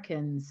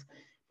Americans.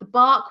 The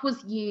bark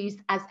was used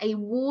as a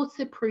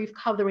waterproof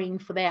covering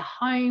for their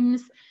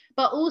homes,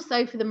 but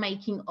also for the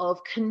making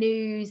of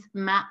canoes,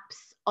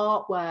 maps,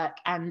 artwork,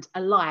 and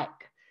alike.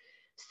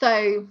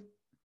 So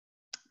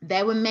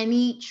there were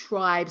many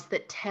tribes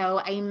that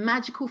tell a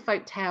magical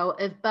folktale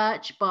of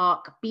birch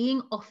bark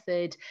being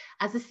offered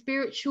as a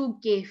spiritual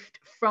gift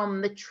from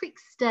the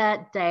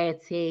trickster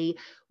deity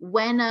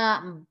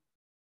Wena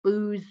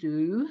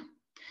Buzu,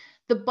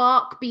 the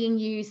bark being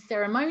used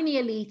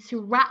ceremonially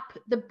to wrap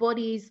the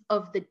bodies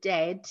of the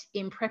dead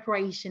in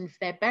preparation for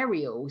their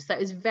burial. So it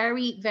was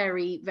very,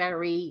 very,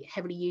 very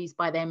heavily used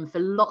by them for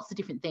lots of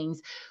different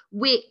things,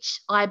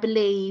 which I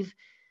believe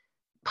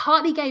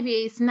partly gave it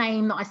its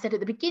name that I said at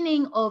the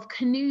beginning of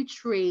canoe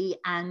tree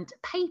and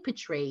paper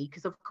tree,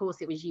 because of course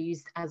it was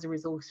used as a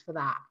resource for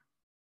that.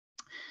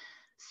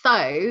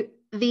 So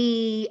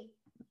the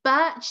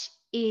birch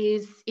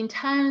is, in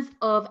terms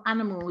of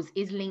animals,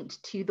 is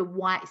linked to the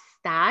white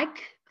stag,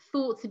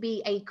 thought to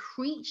be a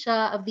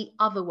creature of the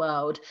other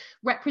world,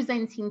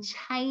 representing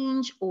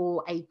change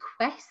or a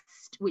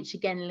quest, which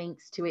again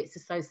links to its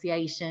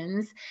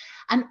associations,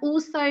 and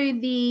also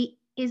the,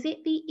 is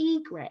it the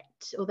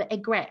egret or the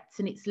egret,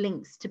 and its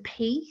links to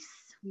peace?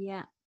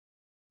 Yeah,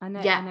 I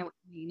know. Yeah. I know what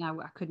you mean.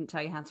 I couldn't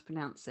tell you how to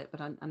pronounce it, but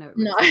I know it.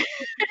 No,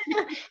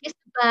 Really it's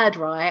the bird,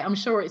 right? I'm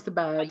sure it's the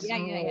bird.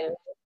 yeah.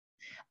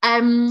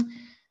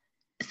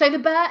 So the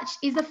birch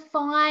is a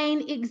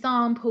fine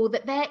example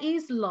that there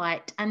is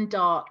light and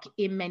dark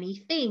in many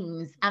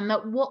things, and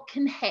that what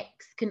can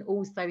hex can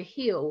also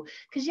heal.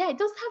 Because yeah, it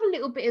does have a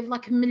little bit of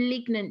like a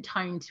malignant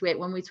tone to it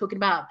when we're talking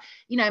about,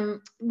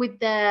 with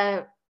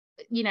the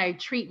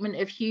treatment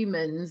of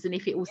humans, and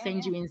if it will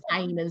send you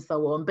insane and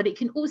so on, but it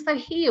can also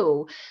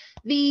heal.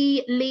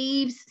 The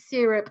leaves,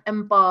 syrup,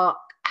 and bark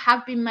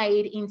have been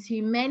made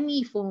into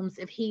many forms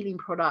of healing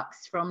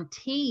products, from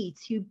tea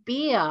to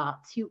beer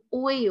to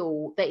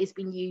oil that has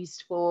been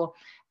used for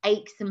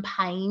aches and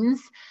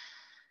pains.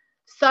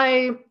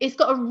 So it's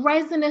got a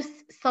resinous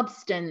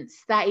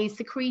substance that is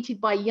secreted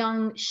by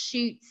young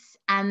shoots,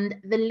 and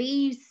the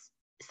leaves,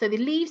 so the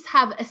leaves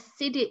have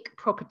acidic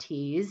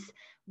properties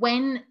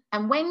when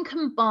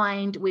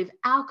combined with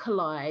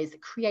alkalis,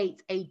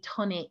 creates a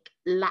tonic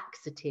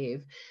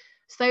laxative.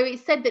 So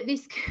it's said that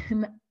this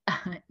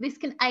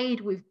can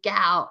aid with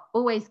gout,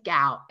 always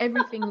gout.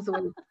 Everything's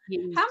always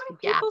used. How for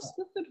many people gout.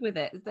 suffered with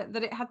it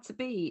that it had to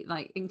be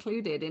like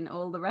included in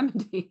all the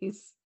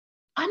remedies?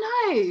 I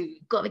know,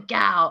 got the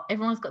gout.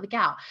 Everyone's got the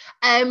gout.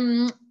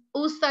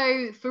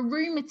 Also for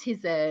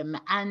rheumatism,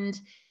 and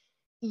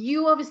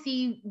you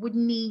obviously would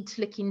need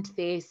to look into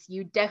this.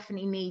 You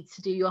definitely need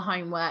to do your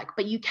homework,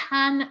 but you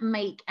can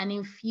make an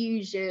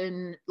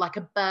infusion, like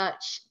a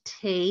birch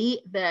tea,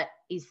 that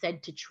is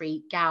said to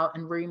treat gout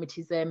and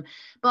rheumatism,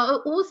 but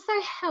it also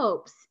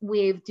helps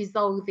with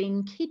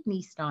dissolving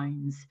kidney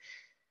stones.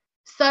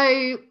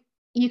 So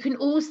you can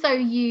also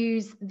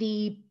use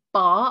the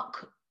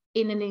bark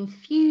in an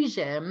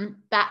infusion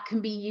that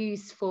can be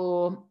used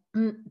for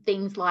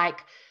things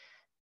like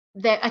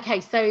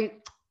so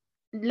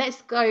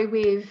let's go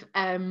with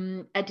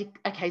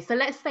so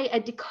let's say a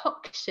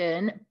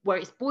decoction where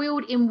it's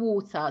boiled in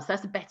water, so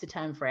that's a better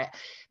term for it.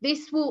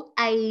 This will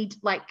aid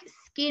like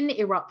skin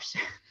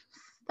eruptions.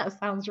 That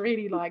sounds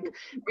really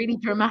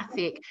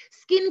dramatic.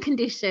 Skin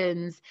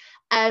conditions.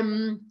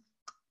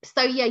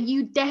 So yeah,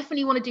 you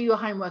definitely want to do your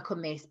homework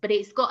on this, but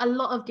it's got a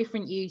lot of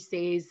different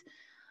uses.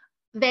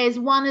 There's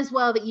one as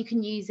well that you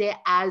can use it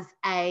as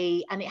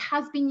and it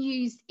has been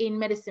used in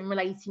medicine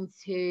relating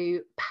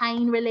to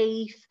pain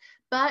relief.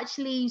 Birch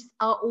leaves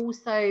are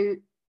also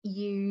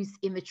used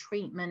in the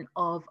treatment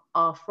of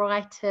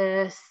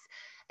arthritis.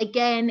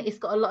 Again, it's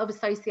got a lot of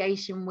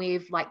association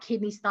with like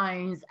kidney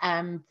stones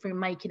from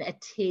making a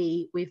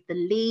tea with the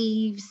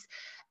leaves.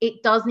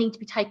 It does need to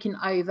be taken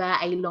over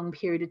a long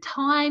period of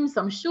time.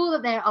 So I'm sure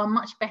that there are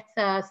much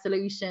better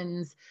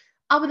solutions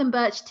other than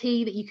birch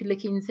tea that you could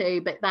look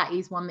into, but that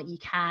is one that you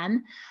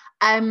can.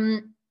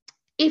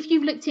 If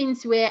you've looked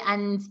into it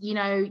and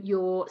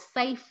you're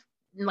safe,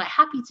 like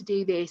happy to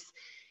do this,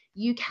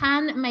 you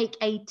can make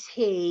a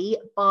tea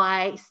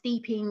by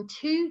steeping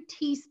 2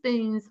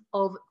 teaspoons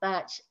of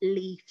birch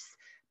leaves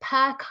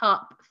per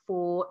cup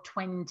for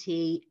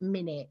 20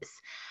 minutes.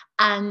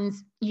 And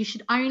you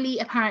should only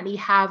apparently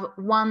have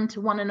 1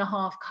 to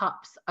 1.5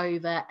 cups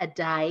over a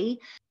day.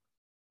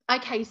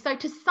 Okay, so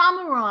to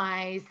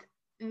summarize,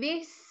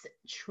 this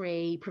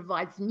tree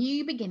provides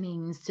new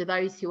beginnings to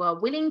those who are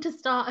willing to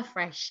start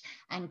afresh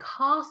and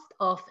cast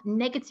off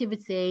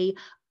negativity,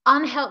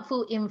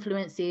 unhelpful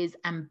influences,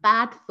 and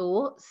bad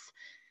thoughts.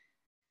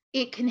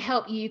 It can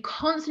help you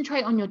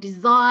concentrate on your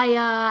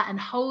desire and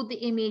hold the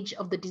image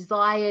of the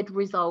desired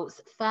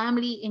results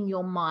firmly in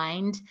your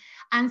mind.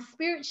 And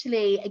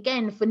spiritually,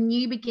 again, for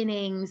new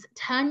beginnings,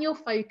 turn your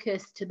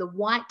focus to the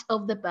white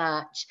of the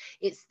birch.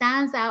 It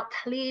stands out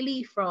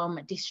clearly from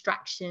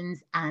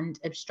distractions and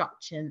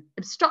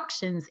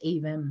obstructions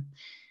even.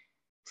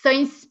 So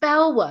in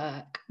spell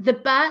work, the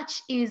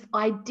birch is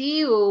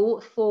ideal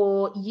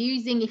for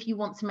using if you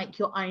want to make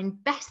your own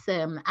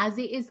besom, as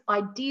it is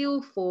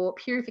ideal for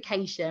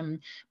purification,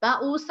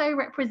 but also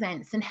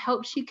represents and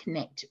helps you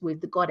connect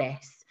with the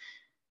goddess.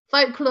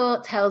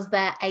 Folklore tells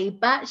that a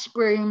birch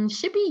broom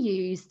should be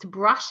used to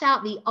brush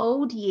out the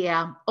old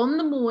year on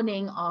the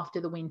morning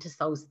after the winter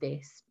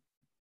solstice.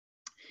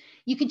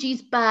 You could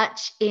use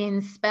birch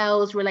in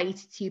spells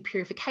related to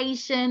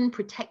purification,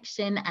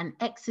 protection, and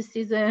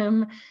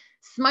exorcism,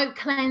 smoke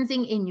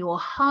cleansing in your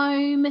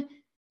home,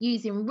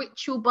 using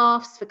ritual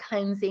baths for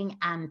cleansing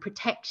and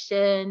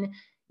protection.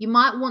 You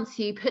might want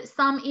to put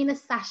some in a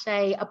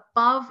sachet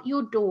above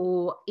your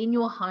door in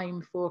your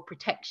home for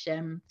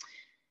protection.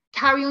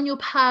 Carry on your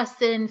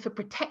person for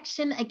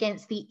protection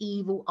against the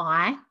evil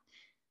eye.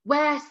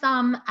 Wear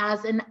some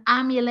as an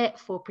amulet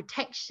for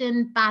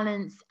protection,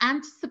 balance,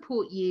 and to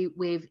support you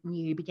with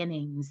new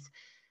beginnings.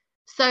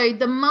 So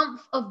the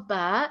month of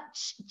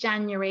Birch,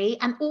 January,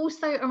 and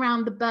also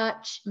around the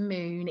Birch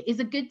moon is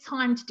a good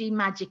time to do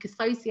magic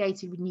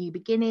associated with new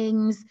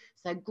beginnings.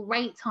 So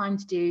great time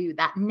to do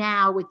that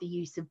now with the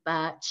use of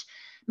Birch.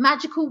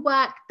 Magical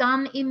work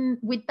done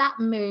with that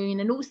moon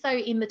and also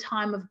in the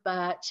time of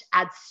Birch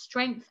adds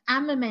strength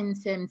and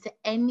momentum to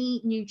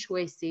any new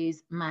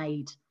choices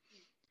made.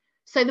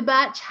 So the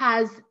birch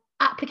has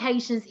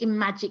applications in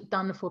magic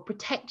done for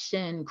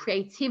protection,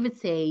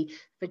 creativity,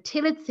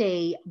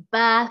 fertility,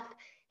 birth,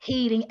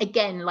 healing,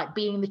 again, like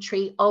being the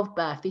tree of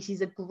birth. This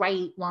is a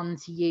great one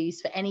to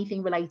use for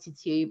anything related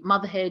to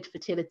motherhood,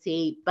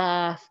 fertility,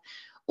 birth.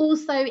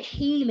 Also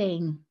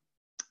healing,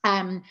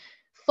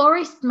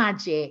 forest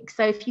magic.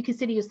 So if you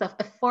consider yourself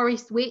a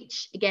forest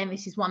witch, again,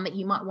 this is one that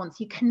you might want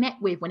to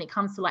connect with when it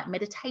comes to like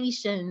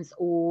meditations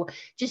or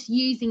just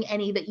using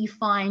any that you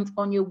find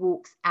on your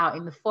walks out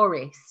in the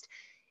forest.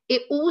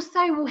 It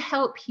also will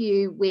help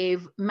you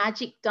with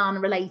magic done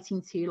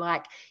relating to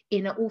like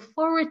inner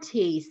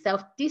authority,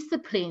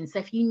 self-discipline. So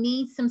if you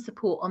need some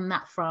support on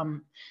that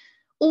front.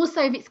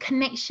 Also, if it's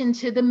connection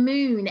to the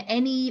moon,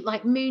 any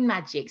like moon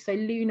magic, so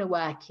lunar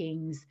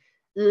workings.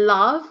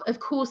 Love, of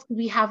course,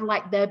 we have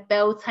like the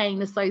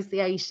Beltane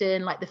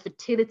Association, like the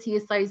Fertility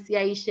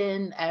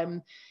Association,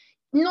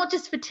 not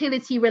just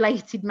fertility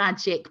related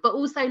magic, but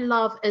also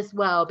love as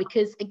well,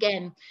 because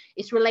again,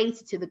 it's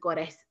related to the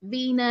goddess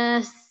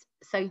Venus.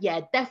 So yeah,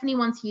 definitely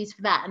one to use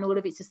for that and all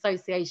of its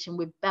association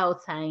with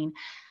Beltane.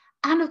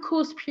 And of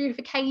course,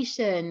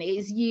 purification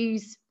is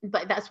used,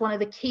 but that's one of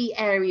the key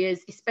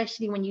areas,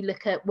 especially when you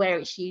look at where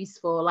it's used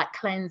for, like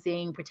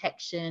cleansing,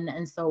 protection,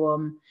 and so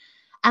on.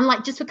 And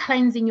like just for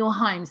cleansing your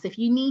home. So if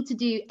you need to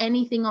do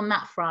anything on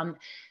that front,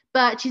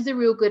 birch is a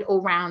real good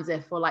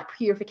all-rounder for like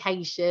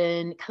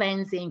purification,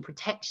 cleansing,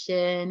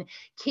 protection,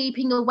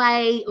 keeping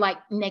away like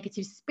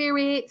negative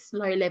spirits,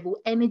 low-level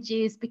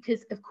energies,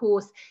 because of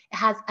course it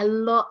has a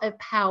lot of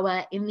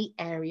power in the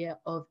area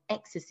of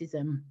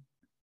exorcism.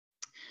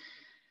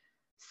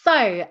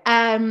 So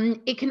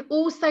it can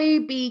also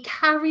be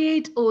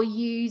carried or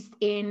used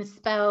in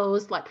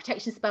spells like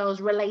protection spells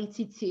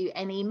related to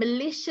any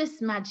malicious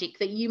magic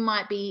that you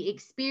might be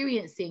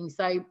experiencing.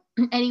 So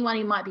anyone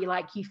who might be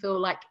like, you feel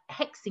like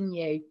hexing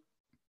you.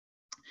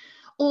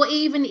 Or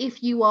even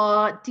if you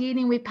are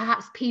dealing with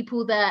perhaps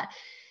people that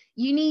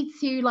you need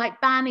to like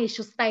banish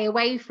or stay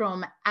away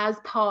from as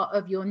part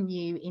of your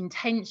new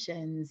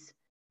intentions.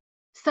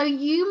 So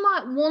you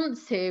might want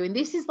to, and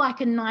this is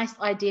like a nice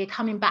idea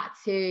coming back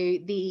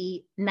to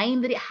the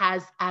name that it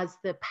has as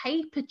the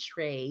paper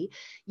tree,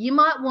 you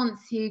might want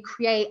to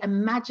create a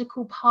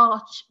magical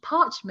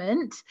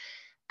parchment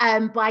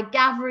by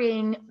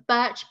gathering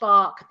birch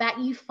bark that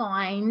you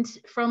find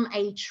from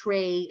a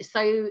tree.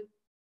 So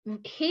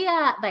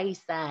here they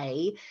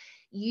say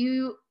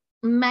you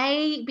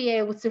may be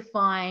able to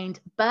find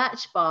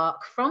birch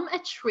bark from a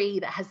tree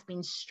that has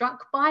been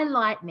struck by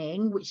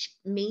lightning, which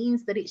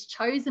means that it's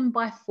chosen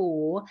by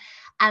 4.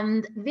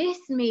 And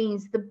this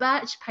means the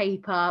birch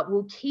paper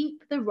will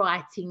keep the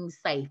writing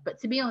safe. But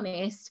to be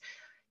honest,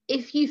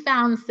 if you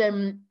found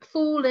some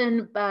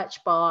fallen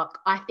birch bark,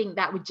 I think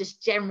that would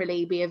just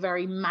generally be a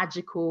very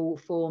magical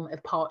form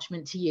of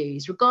parchment to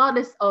use,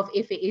 regardless of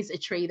if it is a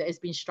tree that has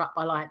been struck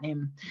by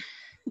lightning.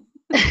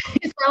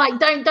 So like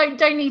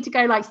don't need to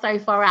go like so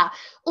far out.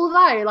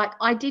 Although like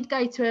I did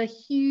go to a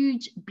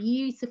huge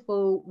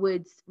beautiful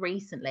woods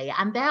recently,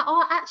 and there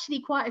are actually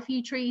quite a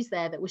few trees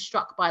there that were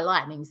struck by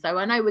lightning. So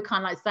I know we're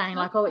kind of like saying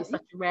like, oh, it's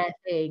such a rare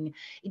thing.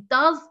 It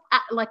does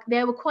like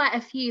there were quite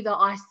a few that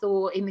I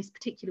saw in this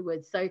particular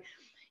woods. So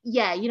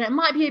yeah, you know, it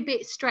might be a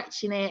bit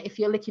stretching it if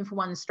you're looking for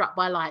one struck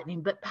by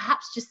lightning, but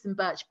perhaps just some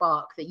birch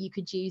bark that you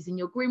could use in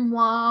your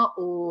grimoire,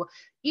 or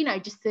you know,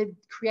 just to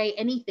create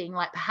anything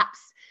like perhaps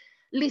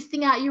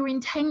listing out your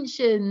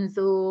intentions,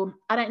 or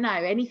I don't know,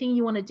 anything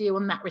you want to do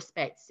on that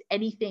respect,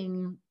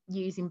 anything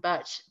using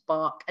birch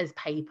bark as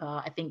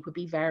paper, I think would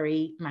be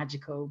very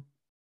magical.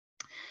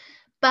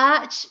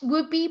 Birch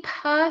would be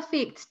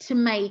perfect to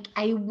make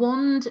a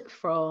wand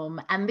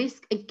from, and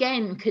this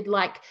again could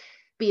like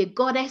be a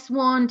goddess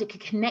wand. It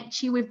could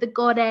connect you with the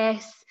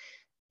goddess.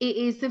 It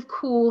is, of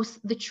course,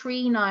 the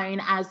tree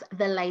known as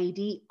the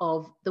Lady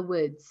of the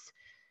Woods.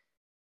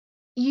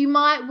 You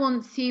might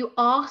want to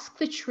ask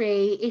the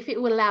tree if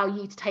it will allow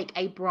you to take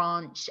a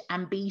branch,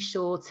 and be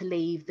sure to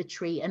leave the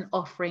tree an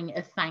offering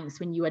of thanks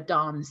when you are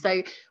done.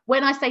 So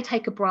when I say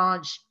take a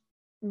branch,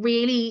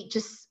 really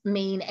just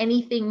mean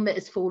anything that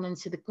has fallen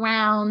to the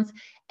ground,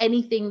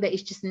 anything that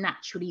is just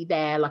naturally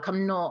there. Like,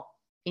 I'm not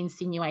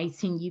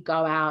insinuating you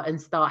go out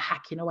and start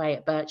hacking away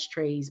at birch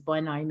trees, by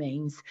no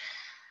means.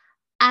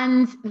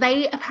 And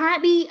they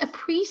apparently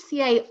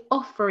appreciate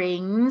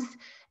offerings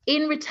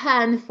in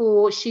return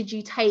for, should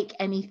you take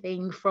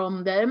anything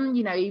from them,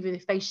 you know, even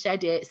if they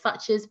shed it,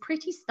 such as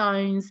pretty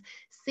stones,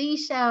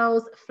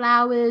 seashells,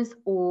 flowers,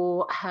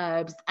 or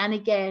herbs. And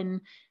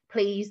again,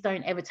 please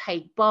don't ever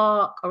take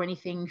bark or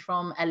anything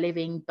from a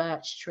living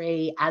birch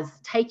tree, as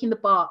taking the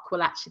bark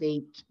will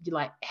actually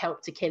like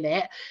help to kill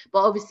it. But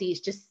obviously it's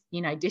just,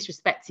 you know,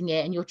 disrespecting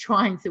it, and you're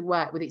trying to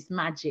work with its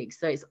magic.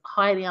 So it's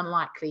highly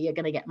unlikely you're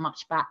going to get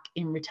much back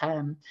in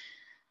return.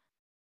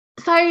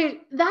 So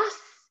that's,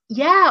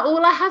 yeah,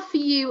 all I have for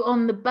you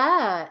on the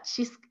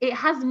birch. It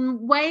has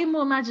way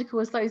more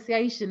magical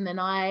association than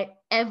I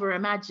ever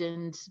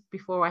imagined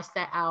before I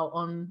set out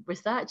on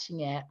researching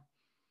it.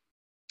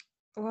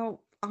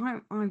 Well, I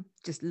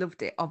just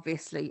loved it.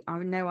 Obviously, I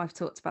know I've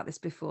talked about this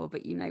before,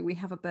 but you know, we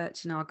have a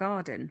birch in our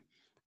garden,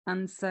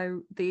 and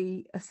so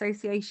the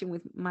association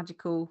with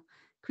magical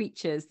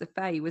creatures, the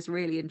fae, was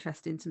really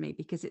interesting to me,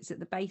 because it's at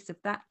the base of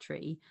that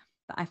tree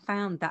that I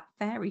found that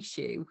fairy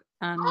shoe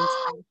and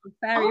the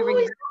fairy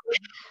ring.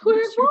 Where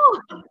it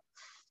was.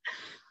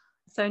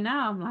 So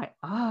now I'm like,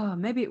 oh,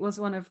 maybe it was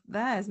one of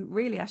theirs.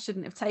 Really, I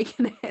shouldn't have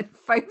taken it and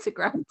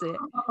photographed it.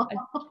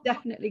 I'm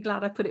definitely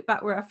glad I put it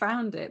back where I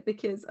found it,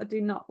 because I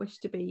do not wish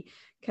to be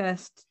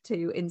cursed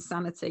to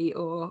insanity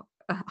or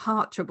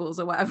heart troubles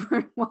or whatever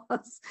it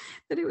was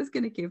that it was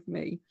going to give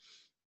me.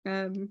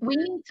 We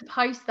need to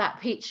post that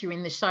picture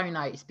in the show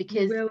notes,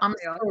 because I'm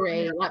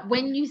sorry, like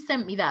when you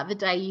sent me that the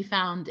day you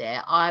found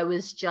it, I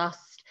was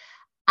just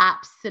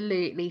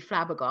absolutely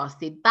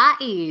flabbergasted. That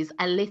is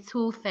a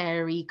little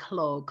fairy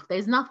clog.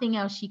 There's nothing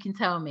else you can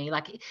tell me.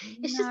 Like,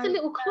 it's just a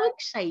little clog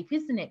shape,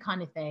 isn't it,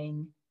 kind of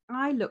thing?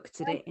 I looked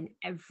at it in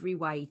every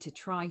way to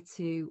try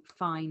to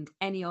find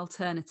any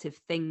alternative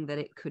thing that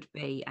it could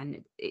be,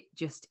 and it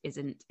just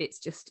isn't. It's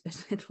just a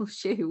little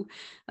shoe.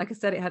 Like I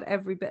said, it had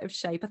every bit of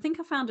shape. I think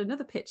I found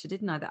another picture,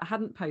 didn't I, that I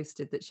hadn't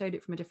posted, that showed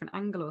it from a different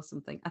angle or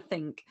something. I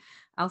think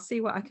I'll see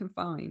what I can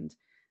find.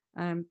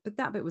 But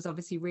that bit was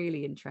obviously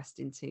really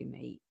interesting to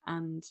me.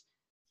 And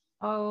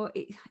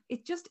it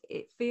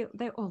feels,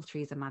 they're, all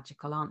trees are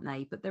magical, aren't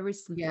they? But there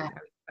is something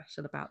very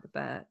special about the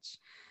birch.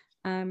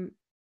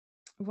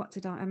 What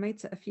did I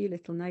made a few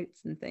little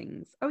notes and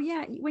things. Oh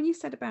yeah, when you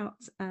said about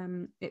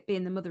it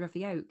being the mother of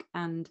the oak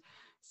and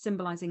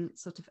symbolizing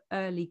sort of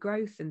early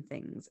growth and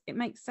things, it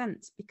makes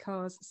sense,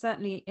 because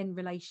certainly in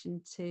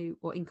relation to,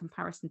 or in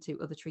comparison to,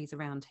 other trees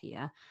around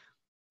here,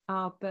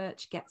 our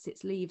birch gets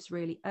its leaves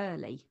really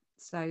early.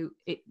 So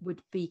it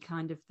would be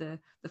kind of the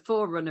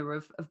forerunner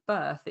of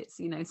birth. It's,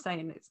 you know,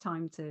 saying it's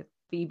time to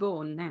be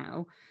born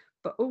now,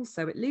 but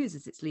also it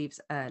loses its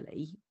leaves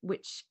early,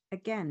 which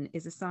again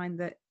is a sign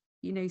that,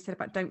 you know, you said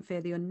about don't fear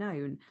the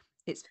unknown.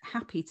 It's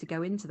happy to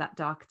go into that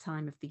darker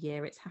time of the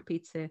year. It's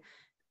happy to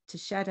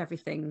shed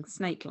everything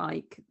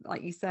snake-like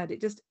you said.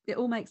 It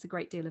all makes a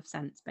great deal of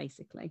sense,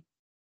 basically.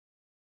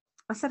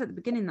 I said at the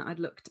beginning that I'd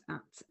looked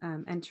at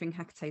entering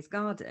Hecate's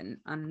garden,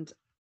 and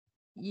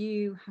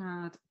you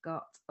had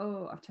got,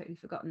 I've totally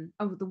forgotten.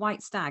 Oh, the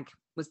white stag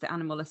was the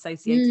animal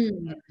associated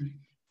with it.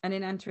 And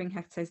in entering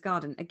Hecate's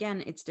garden,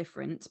 again, it's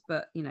different,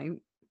 but, you know,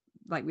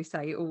 like we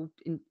say, all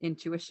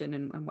intuition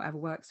and whatever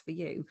works for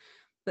you.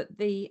 But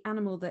the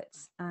animal that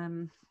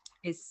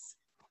is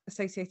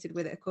associated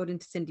with it, according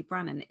to Cindy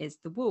Brannan, is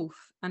the wolf.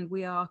 And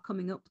we are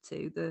coming up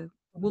to the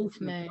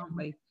wolf moon, aren't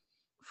we?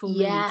 Full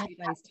moon in 2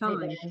 days'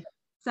 time.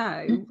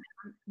 So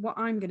what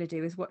I'm going to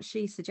do is what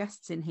she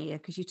suggests in here,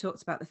 because you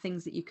talked about the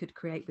things that you could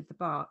create with the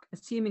bark,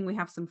 assuming we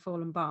have some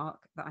fallen bark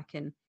that I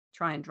can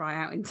try and dry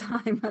out in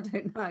time. I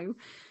don't know.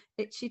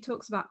 She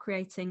talks about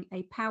creating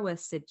a power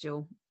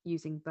sigil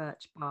using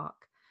birch bark.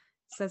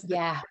 Says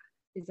that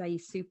is a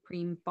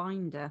supreme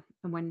binder,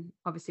 and when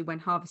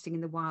harvesting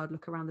in the wild,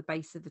 look around the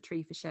base of the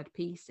tree for shed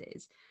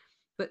pieces,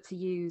 but to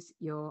use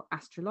your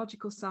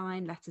astrological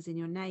sign, letters in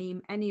your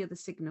name, any other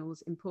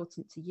signals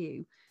important to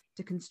you,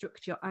 to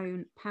construct your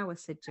own power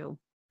sigil.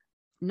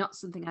 Not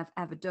something I've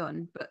ever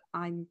done, but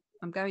I'm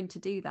going to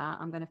do that.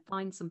 I'm going to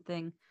find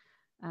something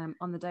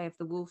on the day of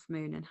the wolf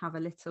moon and have a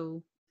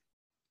little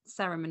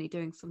ceremony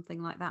doing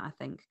something like that, I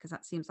think, because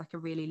that seems like a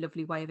really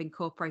lovely way of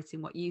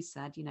incorporating what you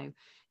said, you know,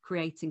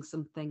 creating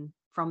something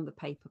from the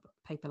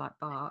paper like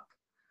bark.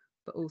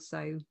 but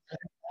also,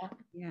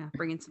 yeah,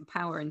 bringing some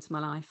power into my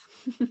life.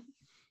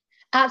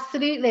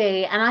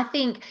 Absolutely. And I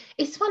think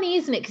it's funny,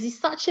 isn't it? Because it's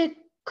such a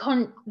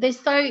there's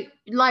so,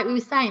 like we were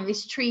saying,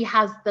 this tree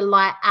has the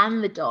light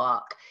and the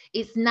dark.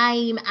 Its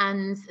name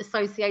and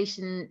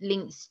association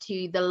links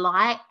to the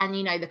light, and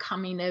you know, the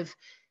coming of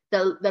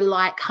the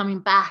light coming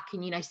back,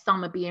 and you know,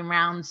 summer being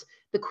round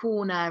the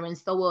corner and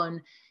so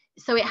on.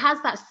 So it has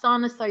that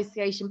sun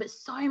association, but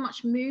so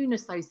much moon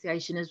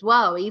association as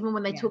well. Even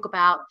when they talk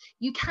about,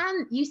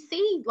 you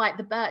see like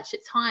the birch at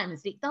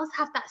times, it does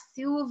have that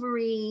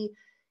silvery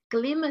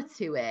glimmer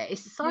to it.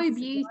 It's so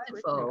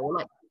beautiful.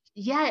 Like,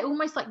 yeah, it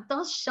almost like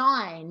does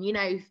shine, you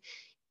know,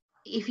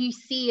 if you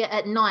see it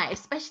at night,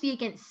 especially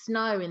against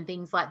snow and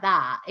things like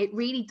that, it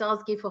really does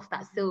give off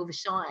that silver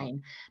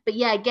shine. But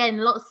yeah, again,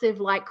 lots of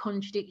like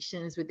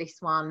contradictions with this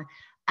one.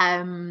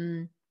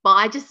 But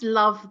I just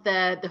love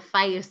the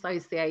Fae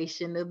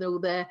association and all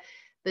the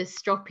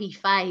stroppy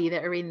Fae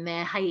that are in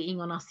there hating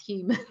on us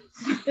humans.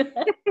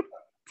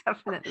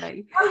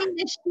 Definitely. Throwing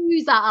their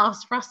shoes at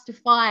us for us to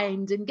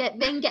find, and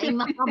getting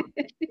the hump,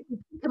 pick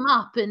them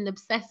up and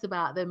obsess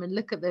about them and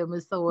look at them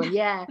and so on.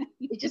 Yeah,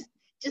 it just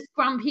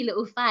grumpy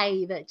little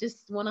Fae that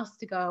just want us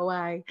to go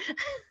away.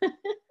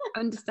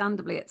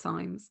 Understandably at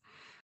times.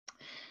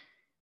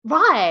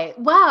 Right.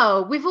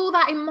 Well, with all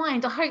that in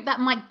mind, I hope that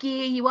might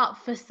gear you up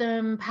for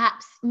some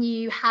perhaps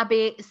new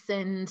habits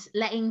and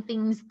letting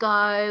things go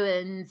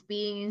and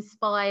being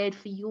inspired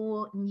for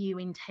your new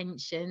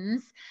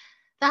intentions.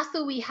 That's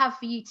all we have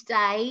for you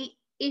today.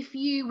 If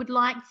you would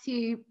like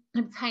to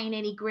obtain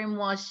any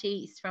grimoire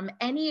sheets from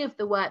any of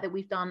the work that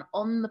we've done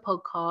on the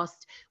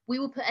podcast, we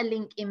will put a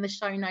link in the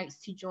show notes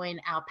to join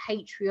our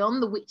Patreon,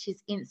 the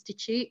Witches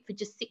Institute. For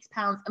just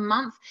 £6 a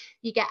month,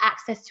 you get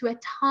access to a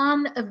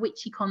ton of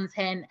witchy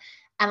content.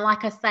 And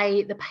like I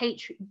say,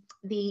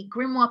 the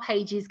grimoire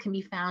pages can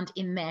be found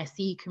in there, so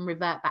you can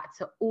revert back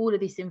to all of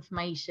this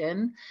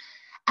information.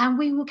 And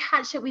we will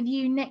catch up with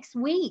you next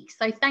week.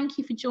 So thank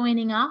you for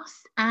joining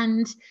us,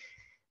 and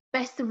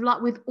best of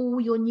luck with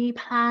all your new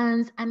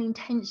plans and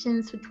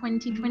intentions for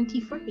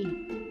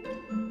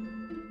 2023.